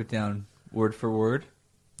put it down word for word?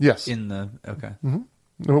 Yes. In the, okay. Mm-hmm.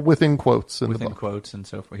 Within quotes in the book. Within quotes and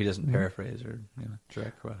so forth. He doesn't paraphrase or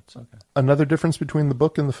direct quotes. Okay. Another difference between the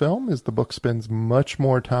book and the film is the book spends much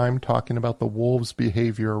more time talking about the wolves'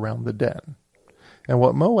 behavior around the den. And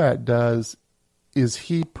what Mowat does is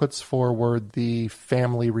he puts forward the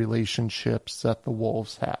family relationships that the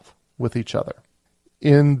wolves have with each other.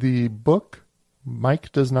 In the book,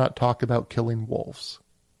 Mike does not talk about killing wolves.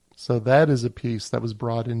 So that is a piece that was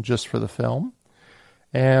brought in just for the film.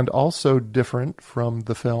 And also different from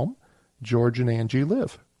the film, George and Angie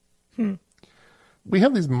live. We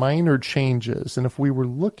have these minor changes, and if we were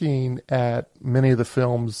looking at many of the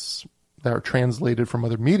films that are translated from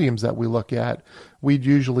other mediums that we look at, we'd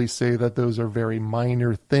usually say that those are very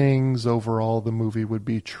minor things. Overall, the movie would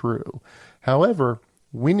be true. However,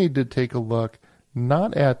 we need to take a look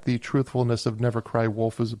not at the truthfulness of Never Cry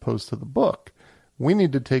Wolf as opposed to the book. We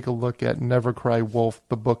need to take a look at Never Cry Wolf,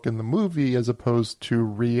 the book and the movie, as opposed to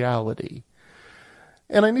reality.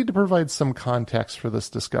 And I need to provide some context for this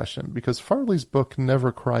discussion, because Farley's book,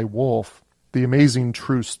 Never Cry Wolf, the amazing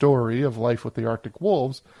true story of life with the Arctic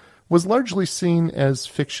wolves, was largely seen as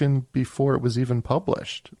fiction before it was even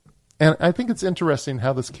published. And I think it's interesting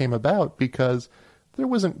how this came about, because there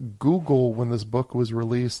wasn't Google when this book was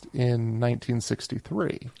released in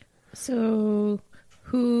 1963. So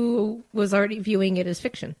who was already viewing it as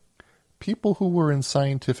fiction? People who were in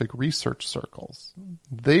scientific research circles.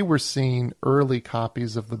 They were seeing early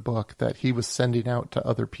copies of the book that he was sending out to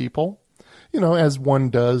other people, as one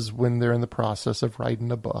does when they're in the process of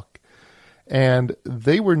writing a book. And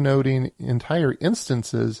they were noting entire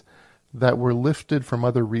instances that were lifted from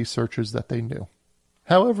other researchers that they knew.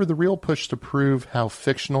 However, the real push to prove how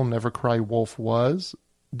fictional Never Cry Wolf was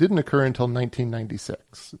didn't occur until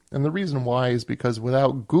 1996. And the reason why is because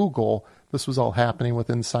without Google, this was all happening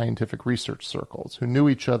within scientific research circles who knew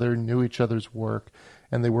each other, knew each other's work,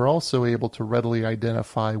 and they were also able to readily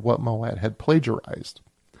identify what Mowat had plagiarized.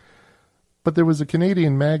 But there was a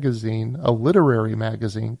Canadian magazine, a literary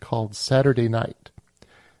magazine called Saturday Night.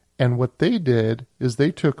 And what they did is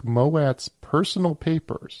they took Mowat's personal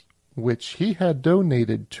papers, which he had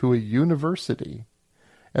donated to a university,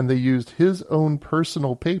 and they used his own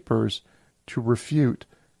personal papers to refute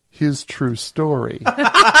his true story.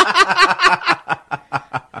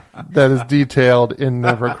 That is detailed in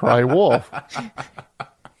Never Cry Wolf.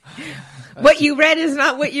 What you read is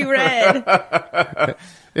not what you read.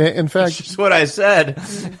 In fact, That's what I said.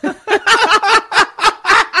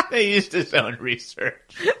 They used his own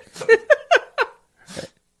research.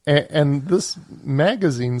 and this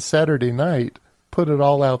magazine, Saturday Night, put it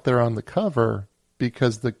all out there on the cover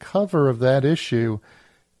because the cover of that issue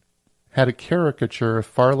had a caricature of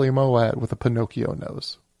Farley Mowat with a Pinocchio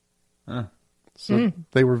nose. Huh. So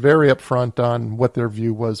they were very upfront on what their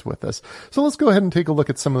view was with this. So let's go ahead and take a look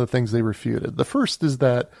at some of the things they refuted. The first is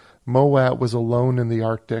that Mowat was alone in the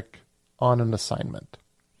Arctic on an assignment.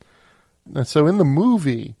 And so in the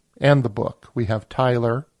movie and the book, we have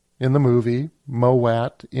Tyler in the movie,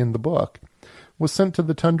 Mowat in the book, was sent to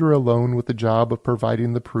the tundra alone with the job of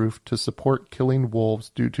providing the proof to support killing wolves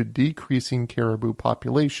due to decreasing caribou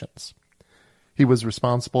populations. He was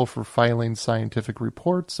responsible for filing scientific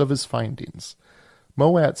reports of his findings.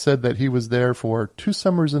 Mowat said that he was there for 2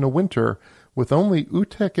 summers and a winter with only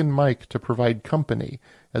Utek and Mike to provide company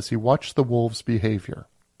as he watched the wolves' behavior.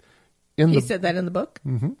 He said that in the book?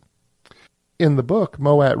 Mm-hmm. In the book,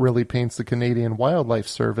 Mowat really paints the Canadian Wildlife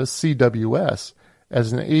Service, CWS,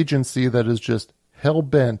 as an agency that is just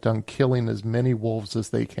hell-bent on killing as many wolves as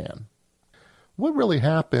they can. What really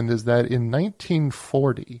happened is that in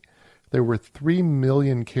 1940, there were 3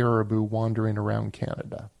 million caribou wandering around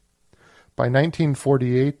Canada. By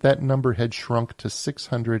 1948, that number had shrunk to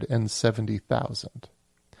 670,000.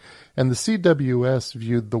 And the CWS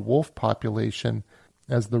viewed the wolf population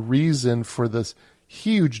as the reason for this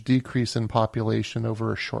huge decrease in population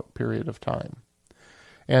over a short period of time.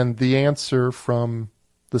 And the answer from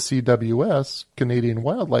the CWS, Canadian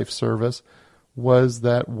Wildlife Service, was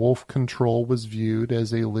that wolf control was viewed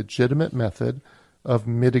as a legitimate method of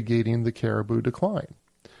mitigating the caribou decline.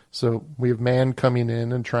 So we have man coming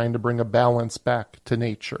in and trying to bring a balance back to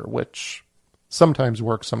nature, which sometimes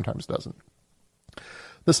works, sometimes doesn't.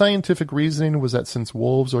 The scientific reasoning was that since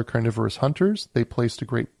wolves are carnivorous hunters, they placed a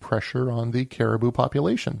great pressure on the caribou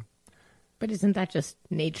population. But isn't that just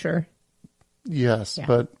nature? Yes, Yeah.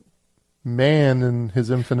 but man in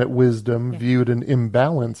his infinite wisdom viewed an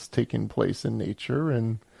imbalance taking place in nature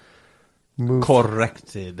and moved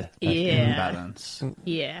Corrected that Yeah. imbalance.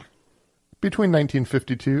 Yeah. Between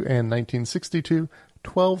 1952 and 1962,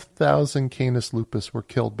 12,000 Canis lupus were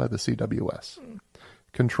killed by the CWS.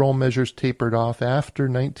 Control measures tapered off after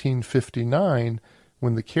 1959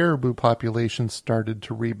 when the caribou population started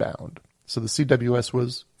to rebound. So the CWS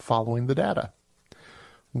was following the data.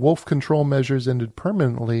 Wolf control measures ended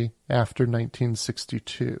permanently after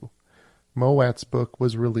 1962. Mowat's book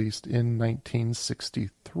was released in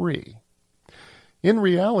 1963. In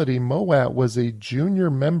reality, Mowat was a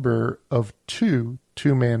junior member of 2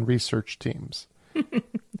 two-man research teams.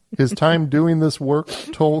 His time doing this work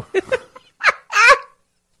told...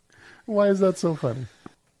 Why is that so funny?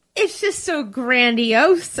 It's just so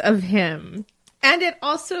grandiose of him. And it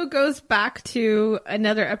also goes back to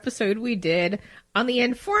another episode we did on The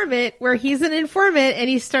Informant, where he's an informant and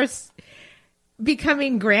he starts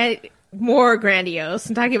becoming more grandiose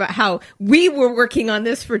and talking about how we were working on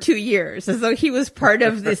this for 2 years, as though he was part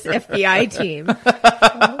of this FBI team.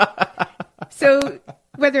 So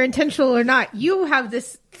whether intentional or not, you have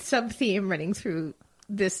this sub-theme running through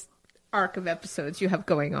this arc of episodes you have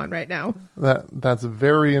going on right now. That's a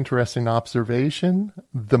very interesting observation.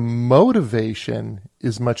 The motivation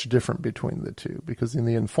is much different between the two, because in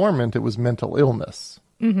The Informant, it was mental illness.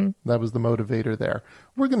 Mm-hmm. That was the motivator there.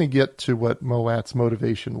 We're going to get to what Mowat's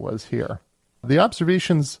motivation was here. The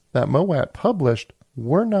observations that Mowat published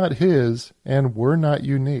were not his and were not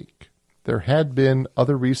unique. There had been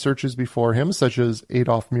other researchers before him, such as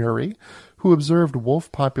Adolph Murray, who observed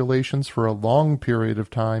wolf populations for a long period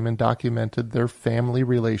of time and documented their family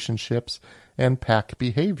relationships and pack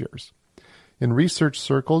behaviors. In research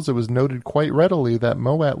circles, it was noted quite readily that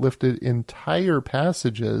Mowat lifted entire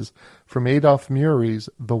passages from Adolph Murray's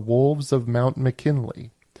The Wolves of Mount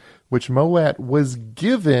McKinley, which Mowat was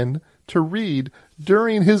given to read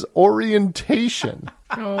during his orientation.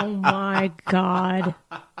 Oh my God.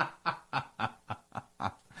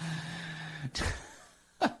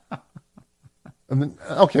 And then,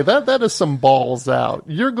 okay, that is some balls out.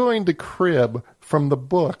 You're going to crib from the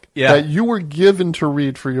book that you were given to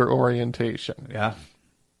read for your orientation. Yeah.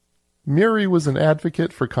 Murray was an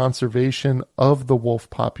advocate for conservation of the wolf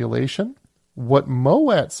population. What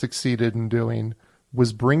Mowat succeeded in doing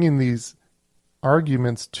was bringing these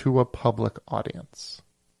arguments to a public audience.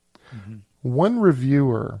 Mm-hmm. One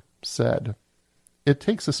reviewer said, "It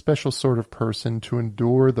takes a special sort of person to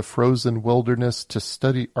endure the frozen wilderness, to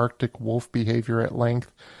study Arctic wolf behavior at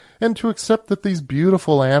length, and to accept that these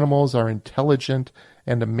beautiful animals are intelligent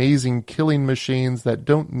and amazing killing machines that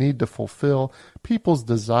don't need to fulfill people's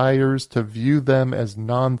desires to view them as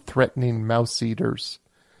non-threatening mouse-eaters.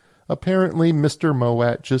 Apparently, Mr.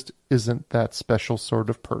 Mowat just isn't that special sort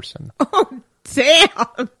of person." Oh,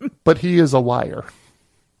 damn. But he is a liar.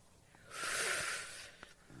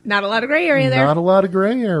 Not a lot of gray area there. Not a lot of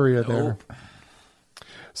gray area there.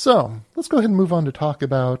 So, let's go ahead and move on to talk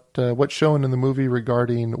about what's shown in the movie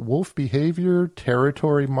regarding wolf behavior,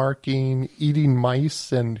 territory marking, eating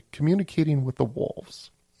mice, and communicating with the wolves.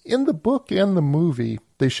 In the book and the movie,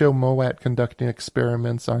 they show Mowat conducting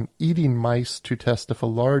experiments on eating mice to test if a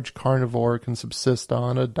large carnivore can subsist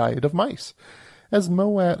on a diet of mice, as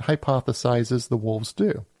Mowat hypothesizes the wolves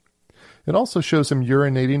do. It also shows him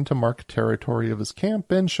urinating to mark territory of his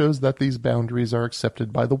camp and shows that these boundaries are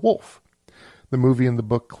accepted by the wolf. The movie and the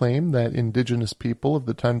book claim that indigenous people of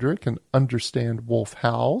the tundra can understand wolf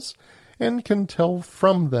howls and can tell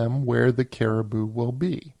from them where the caribou will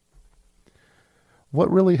be.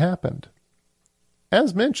 What really happened?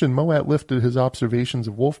 As mentioned, Mowat lifted his observations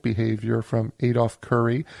of wolf behavior from Adolph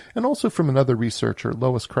Curry and also from another researcher,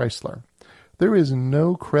 Lois Chrysler. There is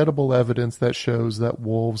no credible evidence that shows that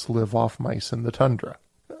wolves live off mice in the tundra.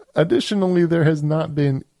 Additionally, there has not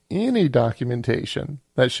been any documentation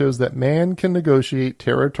that shows that man can negotiate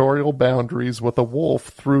territorial boundaries with a wolf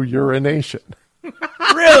through urination.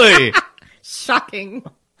 Really? Shocking.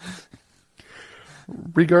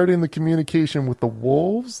 Regarding the communication with the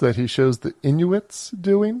wolves that he shows the Inuits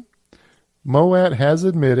doing, Mowat has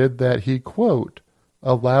admitted that he, quote,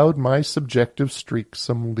 allowed my subjective streak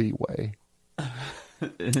some leeway.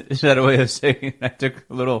 Is that a way of saying I took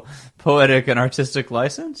a little poetic and artistic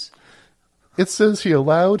license? It says he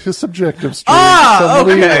allowed his subjective streak some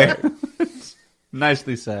leeway.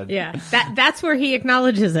 Nicely said. Yeah, that's where he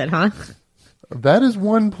acknowledges it, huh? That is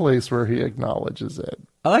one place where he acknowledges it.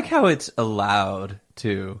 I like how it's allowed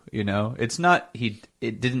to, you know? It's not, it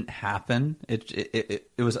didn't happen. It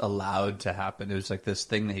was allowed to happen. It was like this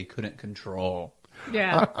thing that he couldn't control.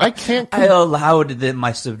 Yeah. I can't... I allowed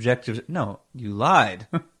my subjective... No, you lied.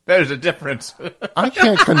 There's a difference. I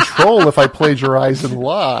can't control if I plagiarize and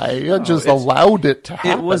lie. I just allowed it to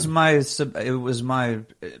happen. It was my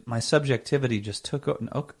subjectivity just took...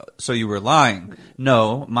 Okay, so you were lying.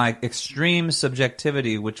 No, my extreme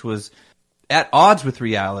subjectivity, which was at odds with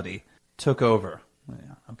reality, took over.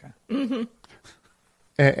 Yeah, okay. Mm-hmm.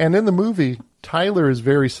 And in the movie, Tyler is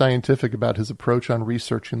very scientific about his approach on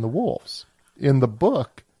researching the wolves. In the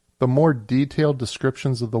book, the more detailed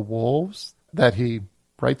descriptions of the wolves that he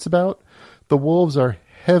writes about, the wolves are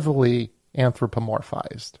heavily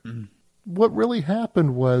anthropomorphized. Mm. What really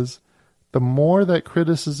happened was the more that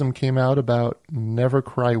criticism came out about Never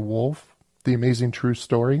Cry Wolf, the amazing true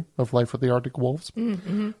story of life with the Arctic wolves,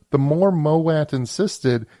 the more Mowat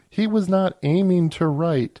insisted he was not aiming to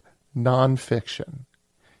write nonfiction.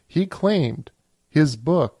 He claimed his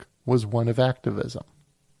book was one of activism.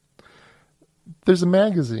 There's a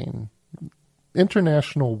magazine,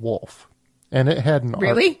 International Wolf, and it had an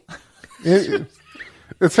Really? It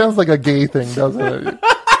sounds like a gay thing, doesn't it?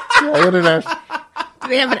 Yeah, International. Do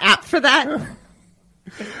they have an app for that?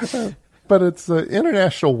 But it's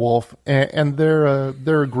International Wolf, and they're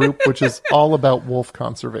a group which is all about wolf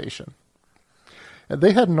conservation. And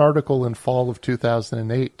they had an article in fall of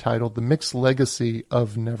 2008 titled "The Mixed Legacy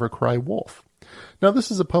of Never Cry Wolf." Now,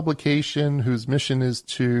 this is a publication whose mission is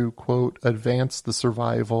to, quote, advance the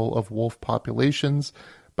survival of wolf populations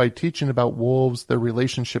by teaching about wolves, their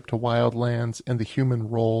relationship to wildlands, and the human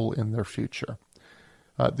role in their future.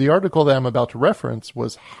 The article that I'm about to reference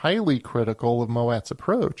was highly critical of Mowat's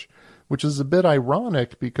approach, which is a bit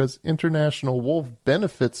ironic because International Wolf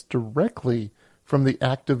benefits directly from the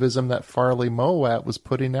activism that Farley Mowat was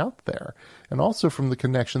putting out there, and also from the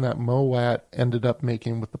connection that Mowat ended up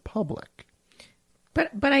making with the public.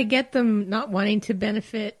 But I get them not wanting to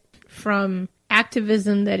benefit from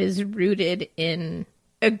activism that is rooted in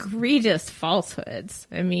egregious falsehoods.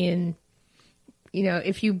 I mean,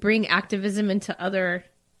 if you bring activism into other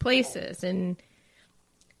places and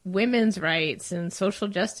women's rights and social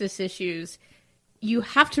justice issues, you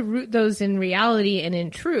have to root those in reality and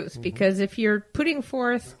in truth. Because if you're putting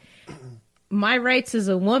forth my rights as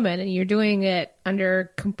a woman and you're doing it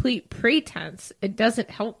under complete pretense, it doesn't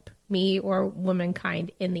help me or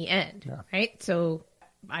womankind in the end, right? So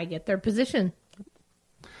I get their position.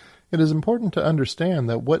 It is important to understand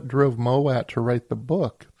that what drove Mowat to write the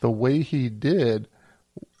book the way he did,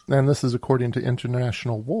 and this is according to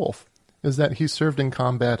International Wolf, is that he served in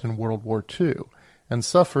combat in World War II and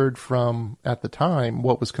suffered from, at the time,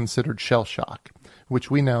 what was considered shell shock, which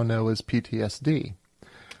we now know as PTSD.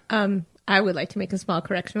 I would like to make a small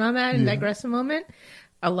correction on that and digress a moment.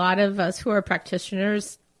 A lot of us who are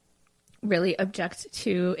practitioners really object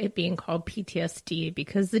to it being called PTSD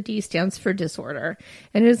because the D stands for disorder.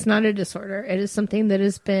 And it's not a disorder. It is something that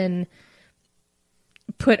has been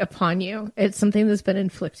put upon you. It's something that's been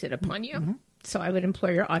inflicted upon you. Mm-hmm. So I would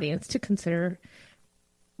implore your audience to consider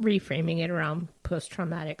reframing it around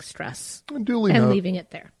post-traumatic stress and leaving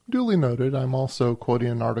it there. Duly noted. I'm also quoting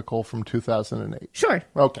an article from 2008. Sure.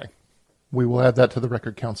 Okay. We will add that to the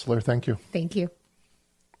record, Counselor. Thank you. Thank you.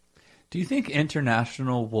 Do you think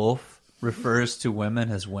International Wolf refers to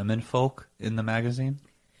women as women folk in the magazine?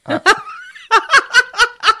 Why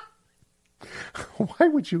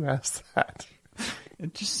would you ask that?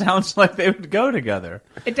 It just sounds like they would go together.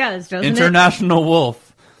 It does, doesn't International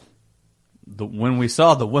Wolf. When we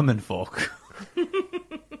saw the women folk.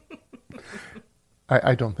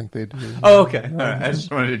 I don't think they do. Oh, okay. All right. I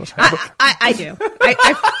just wanted to check. I do.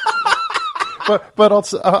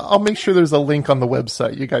 But I'll make sure there's a link on the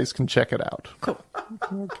website. You guys can check it out. Cool.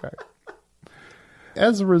 Okay.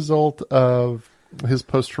 As a result of his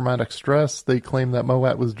post-traumatic stress, they claim that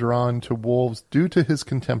Mowat was drawn to wolves due to his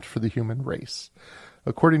contempt for the human race.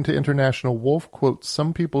 According to International Wolf, quote,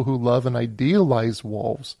 some people who love and idealize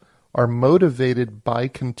wolves are motivated by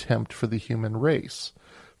contempt for the human race.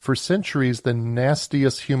 For centuries, the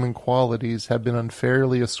nastiest human qualities have been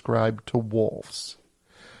unfairly ascribed to wolves.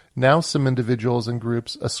 Now some individuals and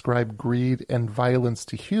groups ascribe greed and violence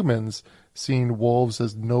to humans, seeing wolves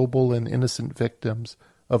as noble and innocent victims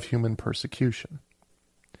of human persecution.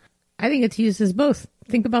 I think it's used as both.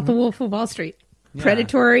 Think about the Wolf of Wall Street.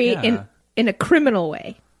 Predatory in a criminal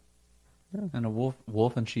way. Yeah. And a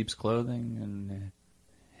wolf in sheep's clothing and a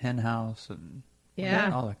hen house and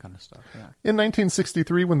all that kind of stuff. Yeah. In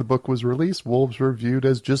 1963, when the book was released, wolves were viewed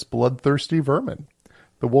as just bloodthirsty vermin.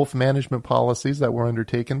 The wolf management policies that were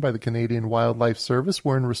undertaken by the Canadian Wildlife Service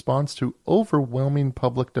were in response to overwhelming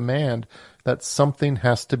public demand that something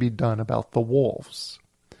has to be done about the wolves.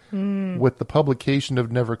 With the publication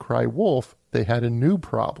of Never Cry Wolf, they had a new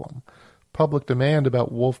problem. Public demand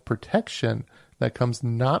about wolf protection that comes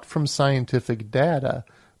not from scientific data,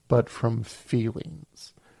 but from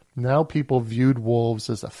feelings. Now people viewed wolves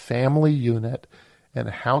as a family unit, and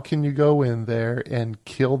how can you go in there and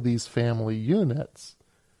kill these family units?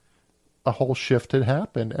 A whole shift had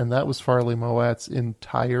happened, and that was Farley Mowat's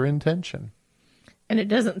entire intention. And it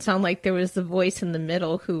doesn't sound like there was the voice in the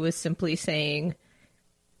middle who was simply saying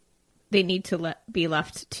they need to be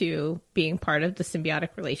left to being part of the symbiotic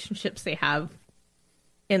relationships they have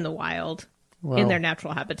in the wild, in their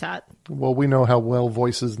natural habitat. Well, we know how well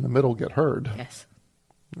voices in the middle get heard. Yes.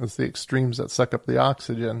 It's the extremes that suck up the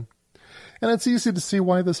oxygen. And it's easy to see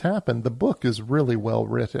why this happened. The book is really well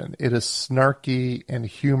written. It is snarky and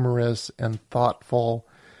humorous and thoughtful.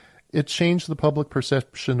 It changed the public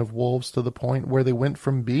perception of wolves to the point where they went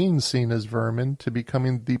from being seen as vermin to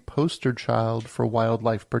becoming the poster child for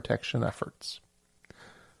wildlife protection efforts.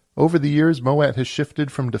 Over the years, Mowat has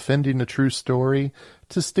shifted from defending a true story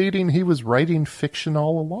to stating he was writing fiction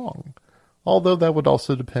all along, although that would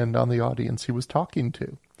also depend on the audience he was talking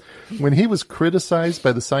to. When he was criticized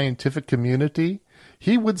by the scientific community,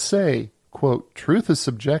 he would say, quote, truth is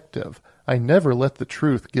subjective. I never let the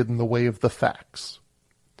truth get in the way of the facts.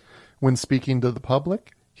 When speaking to the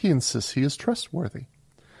public, he insists he is trustworthy.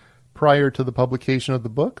 Prior to the publication of the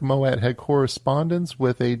book, Mowat had correspondence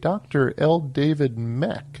with a Dr. L. David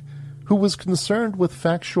Meck, who was concerned with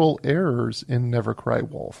factual errors in Never Cry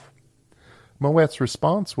Wolf. Mowat's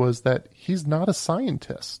response was that he's not a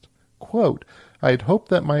scientist. Quote, I had hoped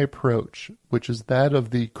that my approach, which is that of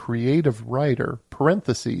the creative writer,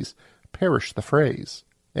 parentheses, perish the phrase,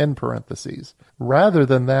 end parentheses, rather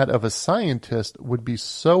than that of a scientist would be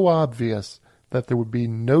so obvious that there would be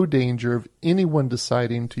no danger of anyone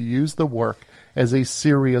deciding to use the work as a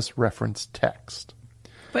serious reference text.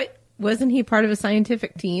 But wasn't he part of a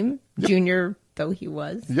scientific team, junior though he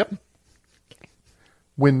was? Yep.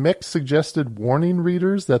 When Mick suggested warning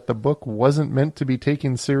readers that the book wasn't meant to be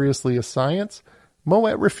taken seriously as science,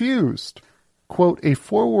 Moet refused. Quote, a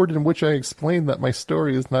foreword in which I explain that my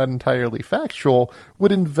story is not entirely factual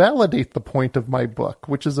would invalidate the point of my book,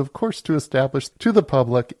 which is of course to establish to the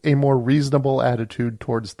public a more reasonable attitude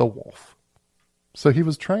towards the wolf. So he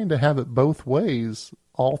was trying to have it both ways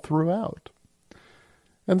all throughout.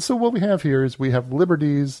 And so what we have here is we have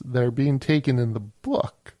liberties that are being taken in the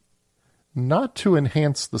book, not to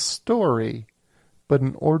enhance the story, but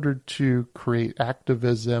in order to create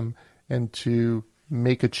activism and to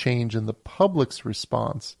make a change in the public's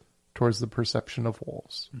response towards the perception of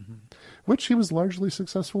wolves, which he was largely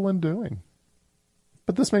successful in doing.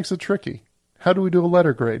 But this makes it tricky. How do we do a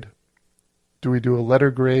letter grade? Do we do a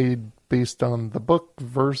letter grade based on the book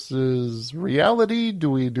versus reality? Do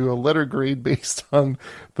we do a letter grade based on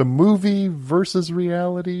the movie versus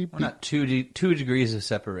reality? Why not two degrees of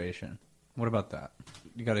separation? What about that?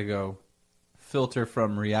 You got to go filter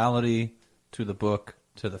from reality to the book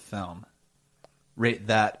to the film. Rate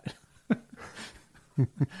that.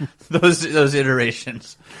 those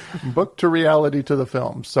iterations. Book to reality to the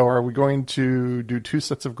film. So are we going to do two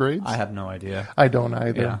sets of grades? I have no idea. I don't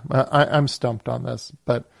either. Yeah. I'm stumped on this.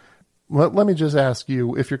 But let me just ask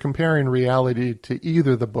you, if you're comparing reality to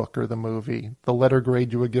either the book or the movie, the letter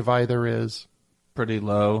grade you would give either is? Pretty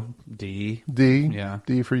low. D. D? Yeah.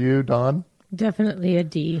 D for you, Dawn? Definitely a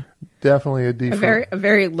D. Definitely a D. A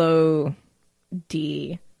very low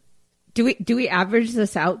D. Do we average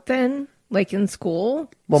this out then, like in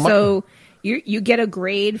school? Well, so you get a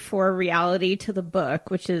grade for reality to the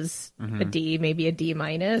book, which is a D, maybe a D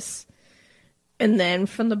minus, and then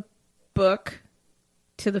from the book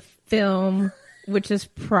to the film, which is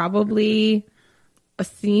probably a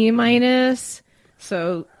C minus.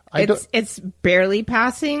 So it's barely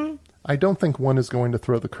passing. I don't think one is going to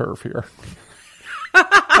throw the curve here.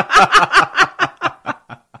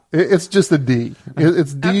 It's just a D.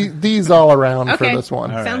 It's D. D's all around for this one.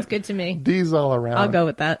 Sounds good to me. D's all around. I'll go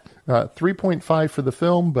with that. 3.5 for the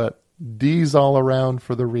film, but D's all around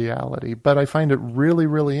for the reality. But I find it really,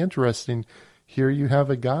 really interesting. Here you have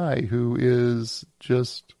a guy who is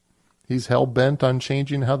just, he's hell-bent on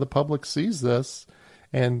changing how the public sees this,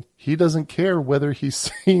 and he doesn't care whether he's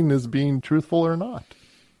seen as being truthful or not.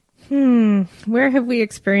 Where have we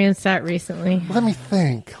experienced that recently? Let me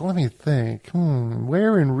think.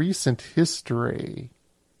 Where in recent history?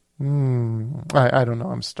 I don't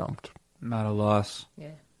know. I'm stumped. I'm at a loss.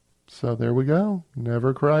 Yeah. So there we go.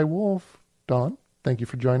 Never Cry Wolf. Dawn, thank you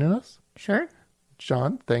for joining us. Sure.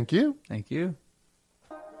 John, thank you. Thank you.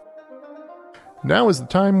 Now is the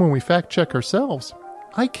time when we fact check ourselves.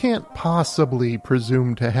 I can't possibly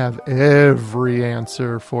presume to have every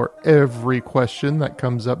answer for every question that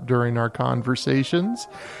comes up during our conversations,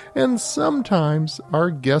 and sometimes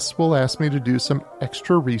our guests will ask me to do some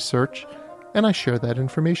extra research, and I share that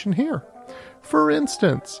information here. For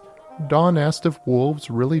instance, Dawn asked if wolves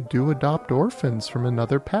really do adopt orphans from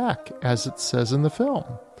another pack, as it says in the film.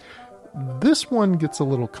 This one gets a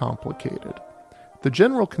little complicated. The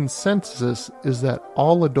general consensus is that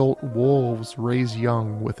all adult wolves raise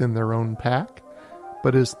young within their own pack,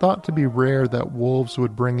 but it is thought to be rare that wolves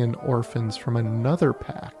would bring in orphans from another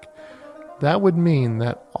pack. That would mean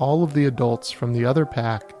that all of the adults from the other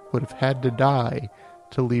pack would have had to die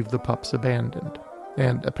to leave the pups abandoned.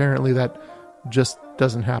 And apparently that just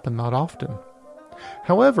doesn't happen that often.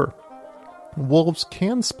 However, wolves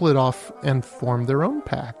can split off and form their own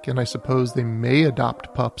pack, and I suppose they may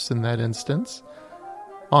adopt pups in that instance.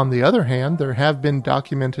 On the other hand, there have been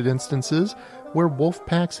documented instances where wolf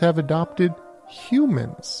packs have adopted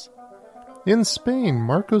humans. In Spain,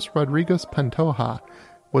 Marcos Rodriguez Pantoja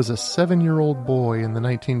was a 7-year-old boy in the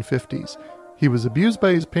 1950s. He was abused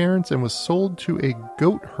by his parents and was sold to a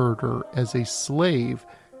goat herder as a slave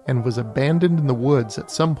and was abandoned in the woods at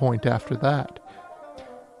some point after that.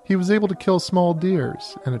 He was able to kill small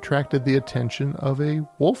deers and attracted the attention of a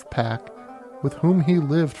wolf pack with whom he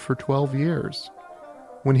lived for 12 years.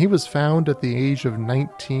 When he was found at the age of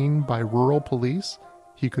 19 by rural police,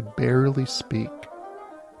 he could barely speak.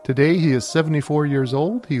 Today he is 74 years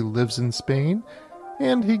old, he lives in Spain,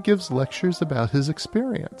 and he gives lectures about his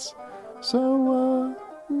experience. So,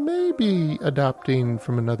 maybe adopting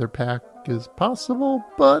from another pack is possible,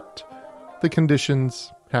 but the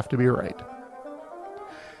conditions have to be right.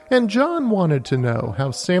 And John wanted to know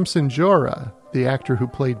how Samson Jorah, the actor who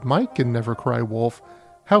played Mike in Never Cry Wolf,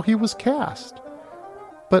 how he was cast.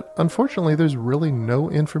 But unfortunately, there's really no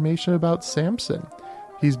information about Samson.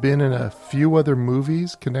 He's been in a few other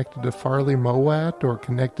movies connected to Farley Mowat or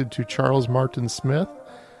connected to Charles Martin Smith,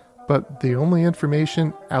 but the only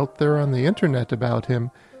information out there on the internet about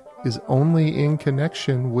him is only in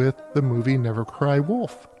connection with the movie Never Cry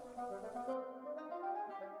Wolf.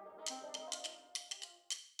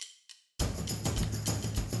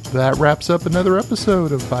 That wraps up another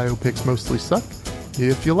episode of Biopics Mostly Suck.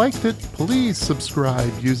 If you liked it, please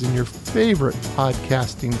subscribe using your favorite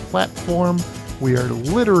podcasting platform. We are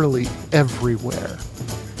literally everywhere.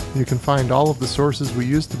 You can find all of the sources we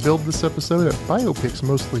used to build this episode at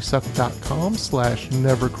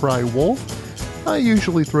biopicsmostlysuck.com/nevercrywolf. I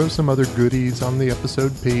usually throw some other goodies on the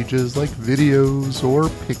episode pages like videos or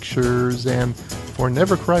pictures, and for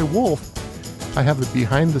Never Cry Wolf, I have a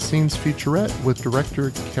behind-the-scenes featurette with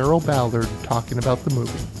director Carol Ballard talking about the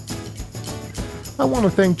movie. I want to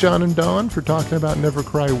thank John and Dawn for talking about Never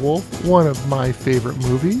Cry Wolf, one of my favorite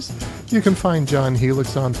movies. You can find John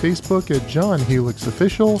Helix on Facebook at John Helix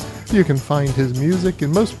Official. You can find his music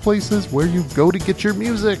in most places where you go to get your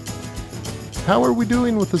music. How are we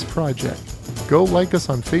doing with this project? Go like us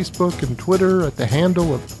on Facebook and Twitter at the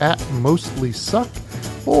handle of @MostlySuck,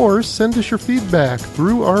 or send us your feedback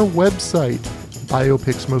through our website,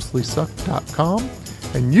 biopicsmostlysuck.com,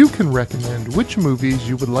 and you can recommend which movies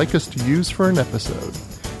you would like us to use for an episode,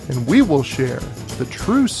 and we will share the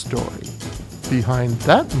true story behind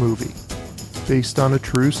that movie based on a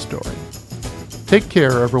true story. Take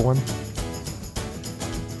care, everyone.